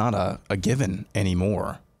a given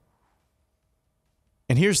anymore.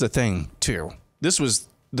 And here's the thing too. This was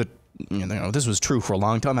true for a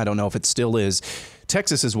long time. I don't know if it still is.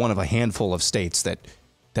 Texas is one of a handful of states that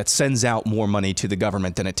sends out more money to the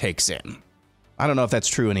government than it takes in. I don't know if that's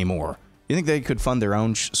true anymore. You think they could fund their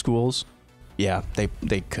own schools? Yeah,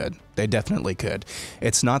 they could. They definitely could.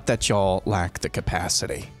 It's not that y'all lack the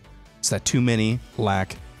capacity. It's that too many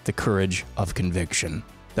lack the courage of conviction.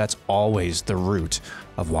 That's always the root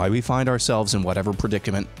of why we find ourselves in whatever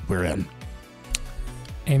predicament we're in.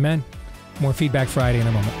 Amen. More Feedback Friday in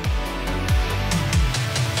a moment.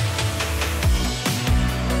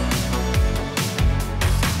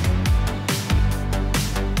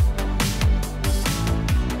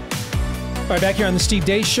 All right, back here on the Steve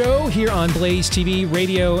Deace Show, here on Blaze TV,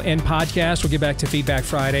 radio, and podcast. We'll get back to Feedback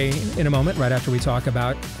Friday in a moment, right after we talk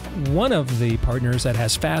about one of the partners that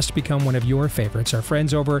has fast become one of your favorites, our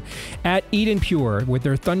friends over at Eden Pure, with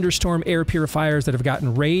their Thunderstorm air purifiers that have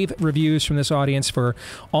gotten rave reviews from this audience for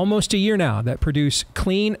almost a year now, that produce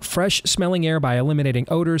clean, fresh-smelling air by eliminating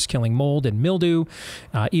odors, killing mold and mildew,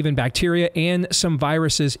 even bacteria, and some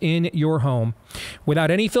viruses in your home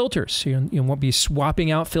without any filters. You won't be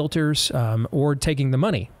swapping out filters or taking the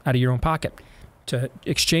money out of your own pocket to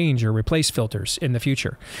exchange or replace filters in the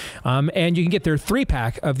future. And you can get their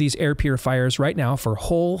 3-pack of these air purifiers right now for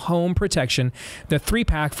whole home protection. The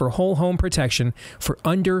 3-pack for whole home protection for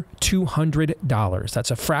under $200. That's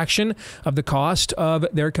a fraction of the cost of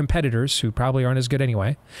their competitors, who probably aren't as good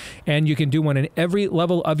anyway. And you can do one in every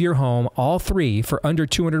level of your home, all 3 for under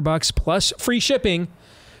 $200 plus free shipping.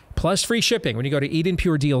 Plus free shipping when you go to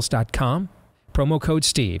EdenPureDeals.com. Promo code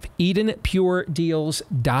Steve.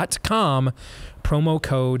 EdenPureDeals.com. Promo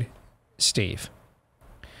code Steve.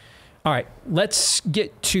 All right, let's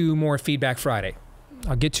get to more Feedback Friday.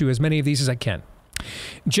 I'll get to as many of these as I can.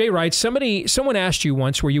 Jay writes, someone asked you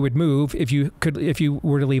once where you would move if you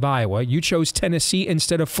were to leave Iowa. You chose Tennessee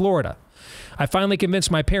instead of Florida. I finally convinced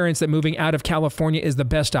my parents that moving out of California is the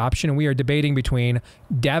best option, and we are debating between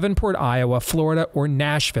Davenport, Iowa, Florida, or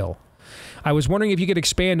Nashville. I was wondering if you could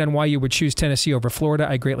expand on why you would choose Tennessee over Florida.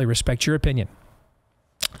 I greatly respect your opinion.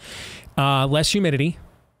 Less humidity,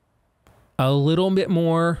 a little bit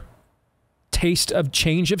more taste of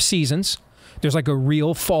change of seasons. There's like a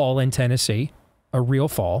real fall in Tennessee, a real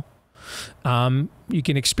fall. You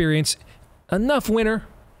can experience enough winter,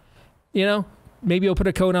 maybe you'll put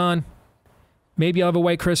a coat on, maybe you'll have a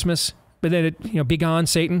white Christmas, but then be gone,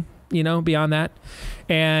 Satan, beyond that.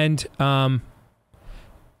 And I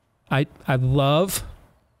love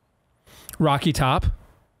Rocky Top.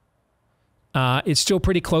 It's still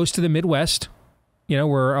pretty close to the Midwest,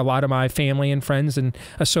 where a lot of my family and friends and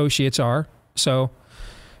associates are. So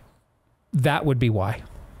that would be why.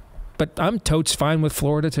 But I'm totes fine with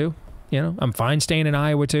Florida too. I'm fine staying in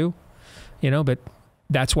Iowa too. But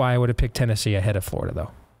that's why I would have picked Tennessee ahead of Florida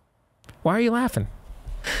though. Why are you laughing?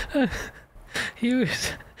 He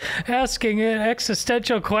was asking an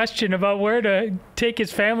existential question about where to take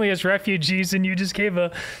his family as refugees, and you just gave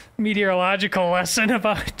a meteorological lesson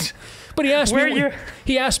about. But he asked me.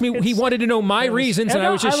 He asked me. He wanted to know my reasons, and I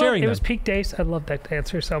was just sharing them. It was peak days. I love that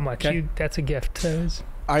answer so much. Okay. That's a gift. It's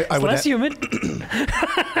would less human.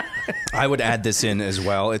 I would add this in as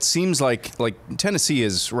well. It seems like Tennessee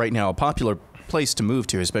is right now a popular place to move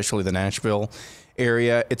to, especially the Nashville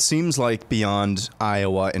area. It seems like beyond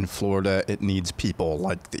Iowa and Florida, it needs people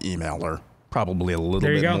like the emailer, probably a little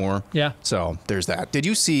bit more. Yeah. So there's that. Did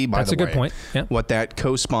you see, by That's the a way, good point. Yeah. what that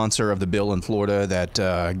co-sponsor of the bill in Florida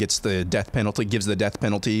that gives the death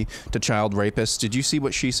penalty to child rapists? Did you see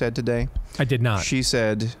what she said today? I did not. She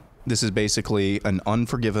said this is basically an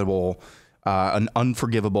unforgivable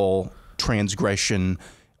transgression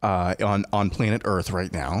on planet Earth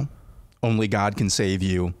right now. Only God can save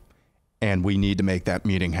you, and we need to make that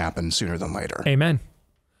meeting happen sooner than later. Amen.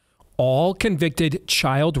 All convicted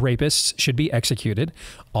child rapists should be executed.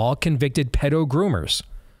 All convicted pedo groomers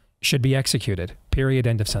should be executed. Period.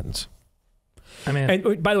 End of sentence. I mean,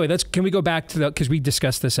 and by the way, can we go back to because we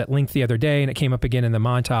discussed this at length the other day, and it came up again in the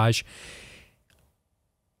montage.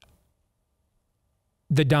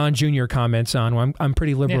 The Don Jr. comments on, well, I'm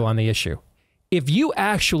pretty liberal on the issue. If you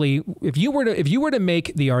were to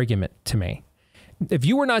make the argument to me, if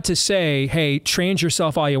you were not to say, hey, trans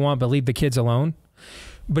yourself all you want, but leave the kids alone,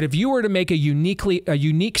 but if you were to make a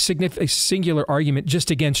unique singular argument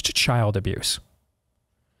just against child abuse,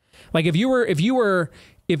 like if you were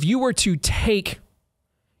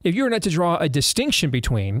not to draw a distinction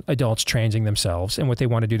between adults transing themselves and what they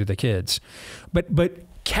want to do to the kids, but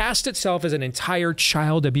cast itself as an entire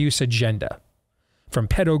child abuse agenda, from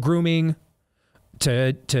pedo grooming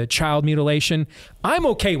to child mutilation, I'm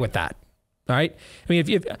okay with that. All right. I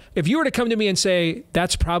mean, if you were to come to me and say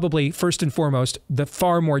that's probably first and foremost the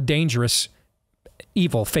far more dangerous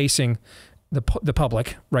evil facing the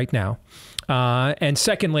public right now, and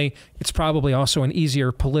secondly, it's probably also an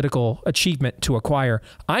easier political achievement to acquire,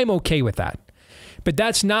 I'm okay with that. But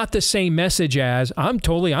that's not the same message as I'm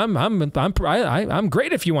great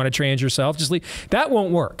if you want to trans yourself. Just leave. That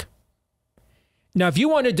won't work. Now, if you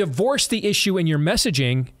want to divorce the issue in your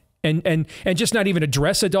messaging and just not even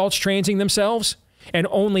address adults transing themselves and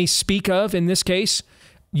only speak of, in this case,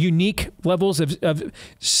 unique levels of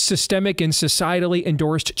systemic and societally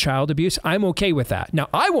endorsed child abuse, I'm okay with that. Now,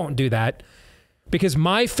 I won't do that because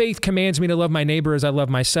my faith commands me to love my neighbor as I love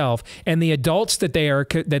myself, and the adults that they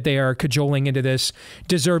are cajoling into this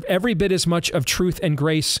deserve every bit as much of truth and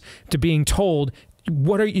grace to being told,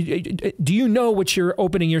 do you know what you're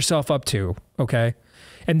opening yourself up to, okay?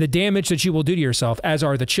 And the damage that you will do to yourself, as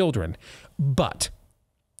are the children. But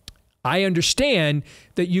I understand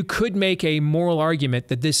that you could make a moral argument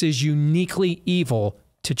that this is uniquely evil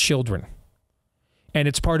to children. And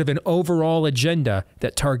it's part of an overall agenda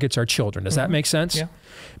that targets our children. Does that make sense? Yeah.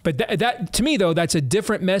 But that to me, though, that's a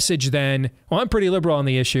different message than, well, I'm pretty liberal on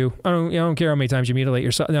the issue. I don't care how many times you mutilate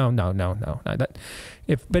yourself. No. But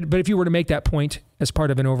if you were to make that point as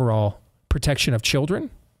part of an overall protection of children,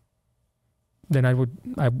 then I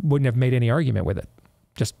wouldn't have made any argument with it.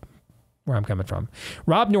 Just where I'm coming from.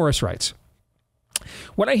 Rob Norris writes,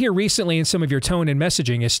 what I hear recently in some of your tone and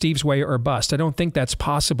messaging is Steve's way or bust. I don't think that's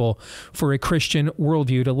possible for a Christian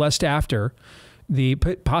worldview to lust after the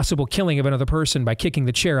possible killing of another person by kicking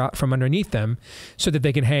the chair out from underneath them so that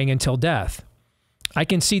they can hang until death. I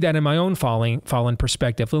can see that in my own fallen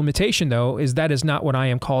perspective. The limitation, though, is that is not what I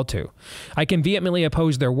am called to. I can vehemently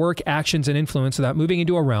oppose their work, actions, and influence without moving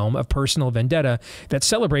into a realm of personal vendetta that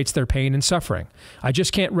celebrates their pain and suffering. I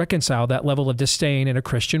just can't reconcile that level of disdain in a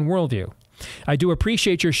Christian worldview. I do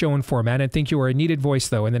appreciate your show and format and think you are a needed voice,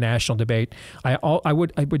 though, in the national debate. I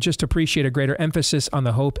would just appreciate a greater emphasis on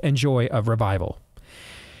the hope and joy of revival.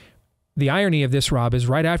 The irony of this, Rob, is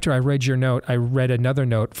right after I read your note, I read another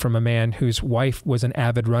note from a man whose wife was an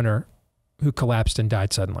avid runner who collapsed and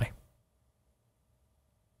died suddenly.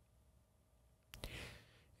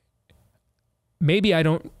 Maybe I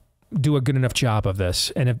don't do a good enough job of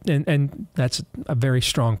this, and that's a very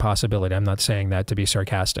strong possibility. I'm not saying that to be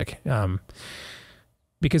sarcastic,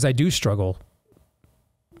 because I do struggle.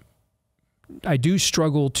 I do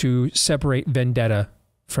struggle to separate vendetta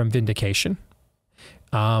from vindication.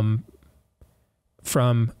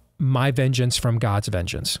 From my vengeance from God's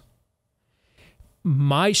vengeance.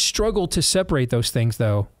 My struggle to separate those things,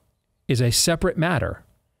 though, is a separate matter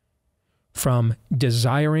from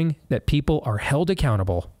desiring that people are held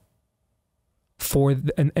accountable for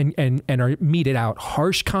and are meted out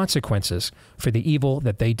harsh consequences for the evil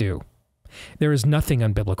that they do. There is nothing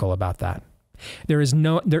unbiblical about that. There is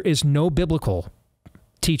no biblical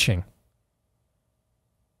teaching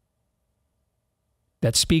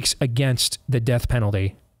that speaks against the death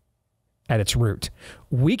penalty at its root.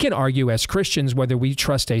 We can argue as Christians whether we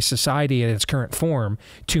trust a society in its current form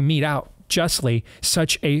to mete out justly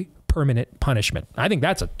such a permanent punishment. I think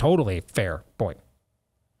that's a totally fair point.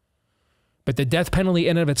 But the death penalty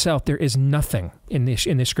in and of itself, there is nothing in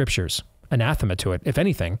the scriptures anathema to it. If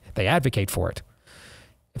anything, they advocate for it.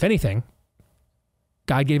 If anything,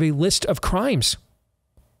 God gave a list of crimes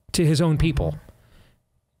to his own people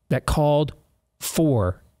that called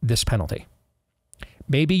for this penalty.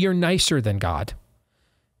 Maybe you're nicer than God.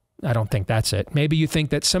 I don't think that's it. Maybe you think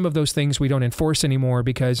that some of those things we don't enforce anymore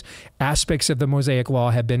because aspects of the Mosaic Law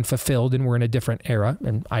have been fulfilled and we're in a different era.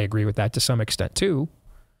 And I agree with that to some extent too.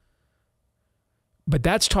 But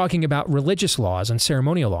that's talking about religious laws and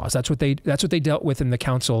ceremonial laws. That's what they dealt with in the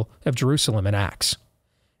Council of Jerusalem in Acts.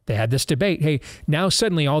 They had this debate. Hey, now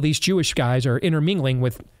suddenly all these Jewish guys are intermingling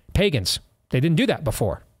with pagans. They didn't do that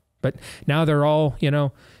before. But now they're all,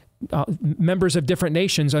 members of different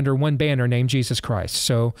nations under one banner named Jesus Christ.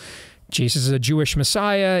 So Jesus is a Jewish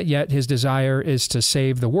Messiah, yet his desire is to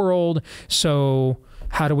save the world. So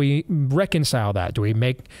how do we reconcile that? Do we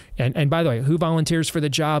make, and by the way, who volunteers for the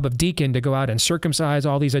job of deacon to go out and circumcise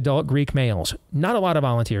all these adult Greek males? Not a lot of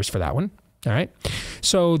volunteers for that one. All right.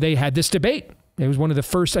 So they had this debate. It was one of the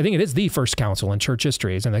first, I think it is the first council in church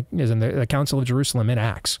history, is in the Council of Jerusalem in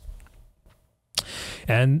Acts.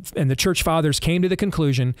 And the church fathers came to the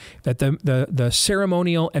conclusion that the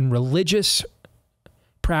ceremonial and religious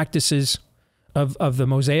practices of the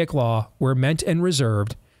Mosaic Law were meant and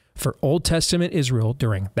reserved for Old Testament Israel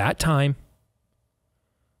during that time.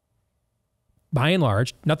 By and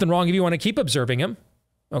large, nothing wrong if you want to keep observing them,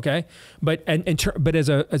 okay? But as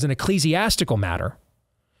an ecclesiastical matter,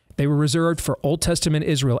 they were reserved for Old Testament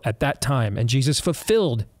Israel at that time, and Jesus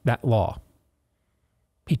fulfilled that law.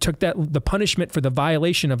 He took the punishment for the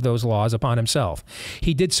violation of those laws upon himself.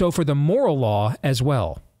 He did so for the moral law as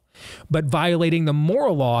well. But violating the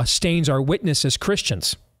moral law stains our witness as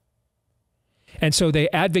Christians. And so they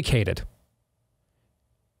advocated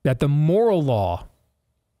that the moral law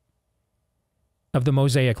of the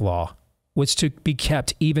Mosaic Law was to be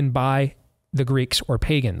kept even by the Greeks or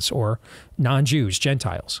pagans or non-Jews,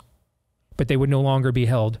 Gentiles. But they would no longer be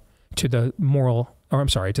held to the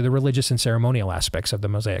to the religious and ceremonial aspects of the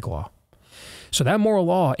Mosaic Law. So that moral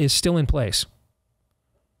law is still in place.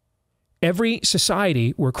 Every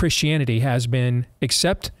society where Christianity has been,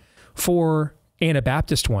 except for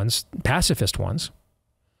Anabaptist ones, pacifist ones,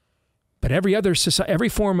 but every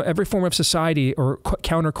form of society or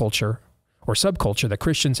counterculture or subculture that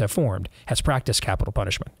Christians have formed has practiced capital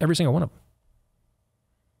punishment. Every single one of them.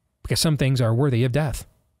 Because some things are worthy of death.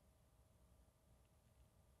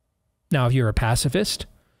 Now, if you're a pacifist,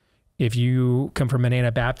 if you come from an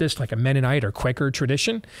Anabaptist, like a Mennonite or Quaker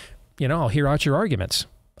tradition, I'll hear out your arguments.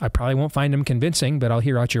 I probably won't find them convincing, but I'll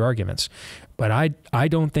hear out your arguments. But I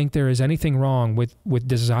don't think there is anything wrong with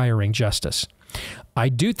desiring justice. I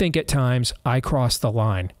do think at times I cross the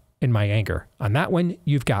line in my anger. On that one,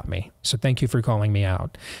 you've got me. So thank you for calling me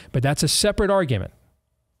out. But that's a separate argument.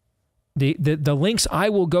 The links I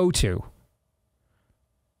will go to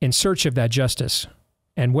in search of that justice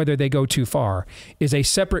and whether they go too far is a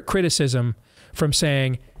separate criticism from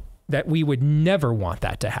saying that we would never want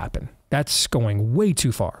that to happen. That's going way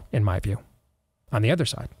too far, in my view, on the other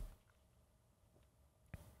side.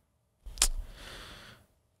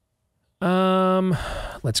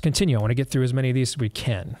 Let's continue. I want to get through as many of these as we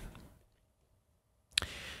can.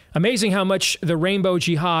 Amazing how much the Rainbow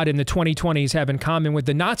Jihad in the 2020s have in common with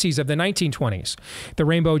the Nazis of the 1920s. The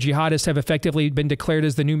Rainbow Jihadists have effectively been declared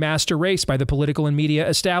as the new master race by the political and media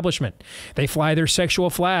establishment. They fly their sexual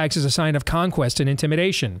flags as a sign of conquest and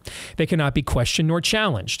intimidation. They cannot be questioned nor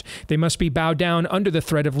challenged. They must be bowed down under the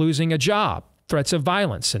threat of losing a job, threats of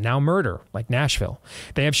violence, and now murder, like Nashville.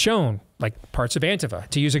 They have shown, like parts of Antifa,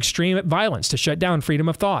 to use extreme violence to shut down freedom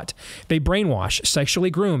of thought. They brainwash,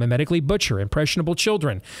 sexually groom, and medically butcher impressionable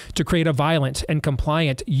children to create a violent and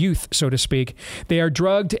compliant youth, so to speak. They are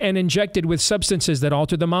drugged and injected with substances that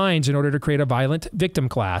alter the minds in order to create a violent victim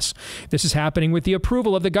class. This is happening with the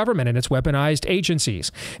approval of the government and its weaponized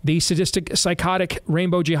agencies. These sadistic, psychotic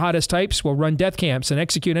rainbow jihadist types will run death camps and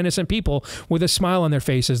execute innocent people with a smile on their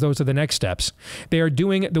faces. Those are the next steps. They are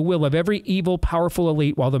doing the will of every evil, powerful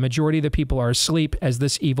elite while the majority of the people are asleep as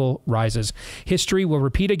this evil rises. History will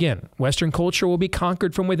repeat again. Western culture will be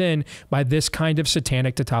conquered from within by this kind of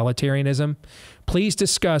satanic totalitarianism. Please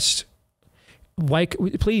discuss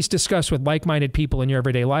with like-minded people in your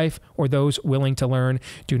everyday life or those willing to learn.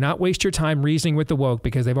 Do not waste your time reasoning with the woke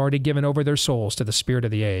because they've already given over their souls to the spirit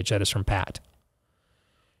of the age. That is from Pat.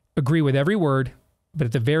 agree with every word, but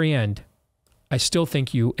at the very end, I still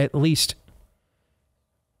think you at least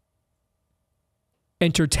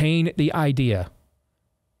entertain the idea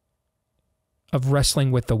of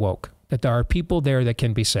wrestling with the woke, that there are people there that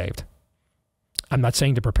can be saved. I'm not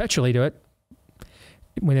saying to perpetually do it.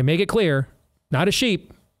 When they make it clear, not a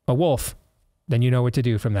sheep, a wolf, then you know what to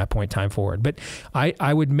do from that point in time forward. But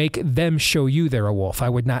I would make them show you they're a wolf. I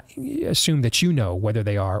would not assume that you know whether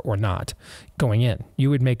they are or not going in. You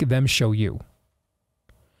would make them show you.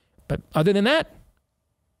 But other than that,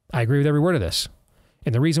 I agree with every word of this.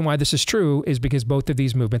 And the reason why this is true is because both of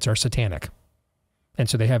these movements are satanic. And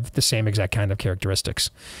so they have the same exact kind of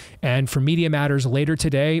characteristics. And for Media Matters later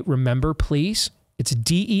today, remember, please, it's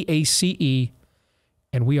DEACE,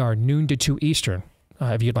 and we are noon to 2 Eastern,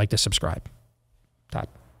 if you'd like to subscribe. Todd,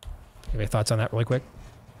 any thoughts on that really quick?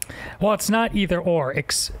 Well, it's not either or.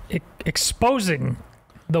 Exposing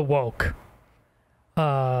the woke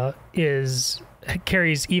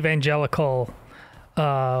carries evangelical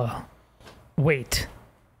weight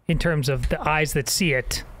in terms of the eyes that see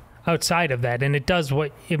it outside of that. And it does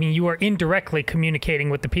you are indirectly communicating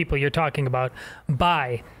with the people you're talking about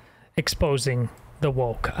by exposing the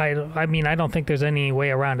woke. I mean, I don't think there's any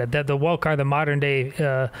way around it. The woke are the modern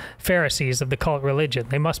day Pharisees of the cult religion.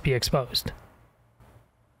 They must be exposed.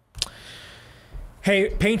 Hey,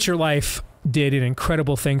 Paint Your Life did an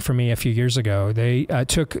incredible thing for me a few years ago. They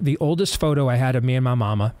took the oldest photo I had of me and my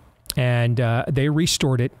mama, and they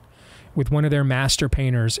restored it with one of their master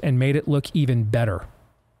painters and made it look even better.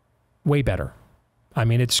 Way better. I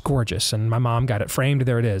mean, it's gorgeous. And my mom got it framed.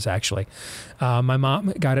 There it is, actually. My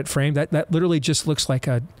mom got it framed. That literally just looks like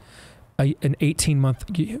an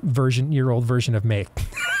 18-year-old version of me.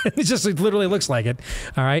 It literally looks like it.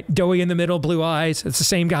 All right. Doughy in the middle, blue eyes. It's the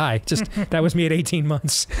same guy. Just that was me at 18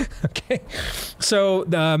 months. Okay. So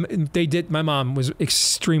my mom was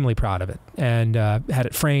extremely proud of it and had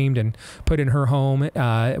it framed and put in her home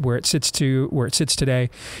where it sits today.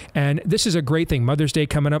 And this is a great thing. Mother's Day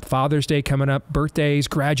coming up, Father's Day coming up, birthdays,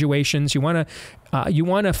 graduations. You want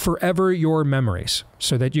to forever your memories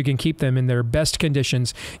so that you can keep them in their best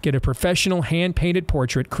conditions. Get a professional hand-painted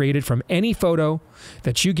portrait created from any photo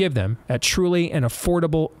that you give them at truly an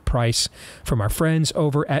affordable price from our friends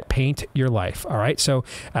over at Paint Your Life. All right, so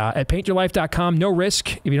at paintyourlife.com, no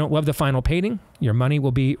risk. If you don't love the final painting, your money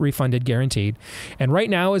will be refunded, guaranteed. And right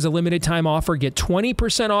now is a limited time offer. Get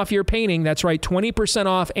 20% off your painting. That's right, 20%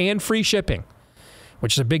 off and free shipping,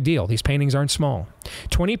 which is a big deal. These paintings aren't small.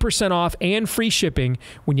 20% off and free shipping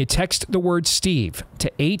when you text the word Steve to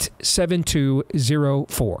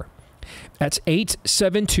 87204. That's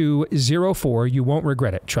 87204. You won't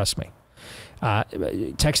regret it. Trust me.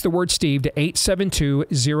 Text the word Steve to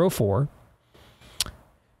 87204.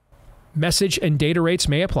 Message and data rates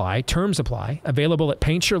may apply. Terms apply. Available at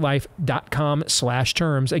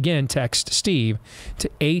paintyourlife.com/terms. Again, text Steve to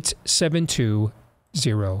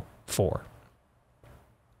 87204.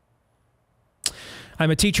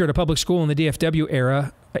 I'm a teacher at a public school in the DFW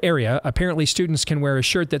area. Apparently, students can wear a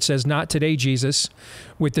shirt that says, "Not Today, Jesus,"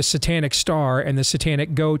 with the satanic star and the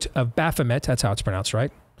satanic goat of Baphomet, that's how it's pronounced,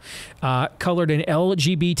 right? Colored in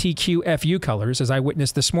LGBTQFU colors, as I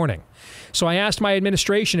witnessed this morning. So I asked my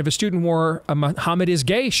administration if a student wore a Muhammad is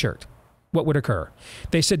gay shirt, what would occur?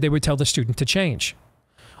 They said they would tell the student to change.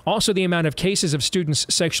 Also, the amount of cases of students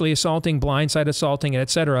sexually assaulting, blindside assaulting,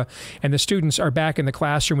 etc., and the students are back in the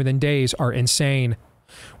classroom within days are insane.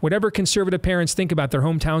 Whatever conservative parents think about their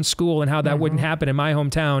hometown school and how that wouldn't happen in my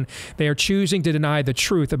hometown, they are choosing to deny the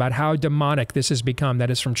truth about how demonic this has become. That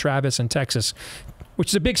is from Travis in Texas, which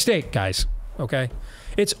is a big state, guys, okay?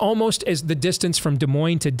 It's almost as the distance from Des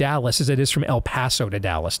Moines to Dallas as it is from El Paso to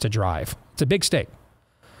Dallas to drive. It's a big state.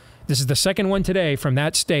 This is the second one today from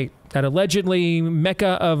that state, that allegedly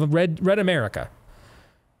mecca of red America,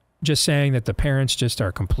 just saying that the parents just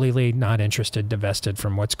are completely not interested, divested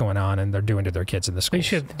from what's going on and they're doing to their kids in the schools.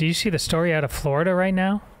 Do you see the story out of Florida right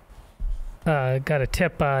now? Got a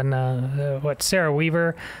tip on Sarah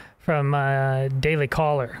Weaver from Daily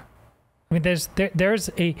Caller. I mean, there's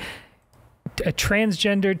a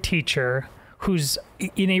transgendered teacher who's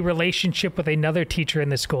in a relationship with another teacher in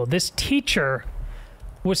the school. This teacher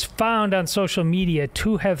was found on social media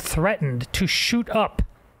to have threatened to shoot up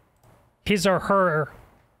his or her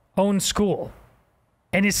own school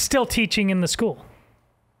and is still teaching in the school.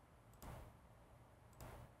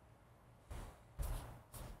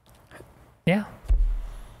 Yeah.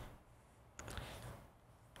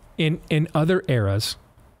 In other eras,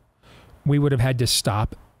 we would have had to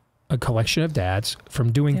stop a collection of dads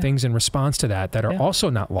from doing things in response to that are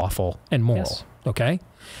also not lawful and moral. Yes. Okay?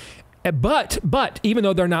 But even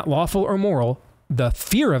though they're not lawful or moral, the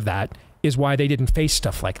fear of that is why they didn't face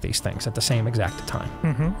stuff like these things at the same exact time.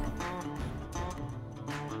 Mm-hmm.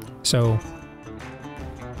 So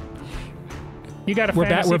you got a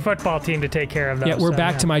fantasy football team to take care of those. Yeah, we're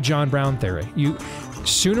back to my John Brown theory.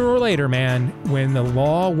 Sooner or later, man, when the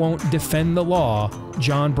law won't defend the law,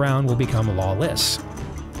 John Brown will become lawless.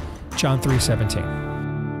 John 3:17.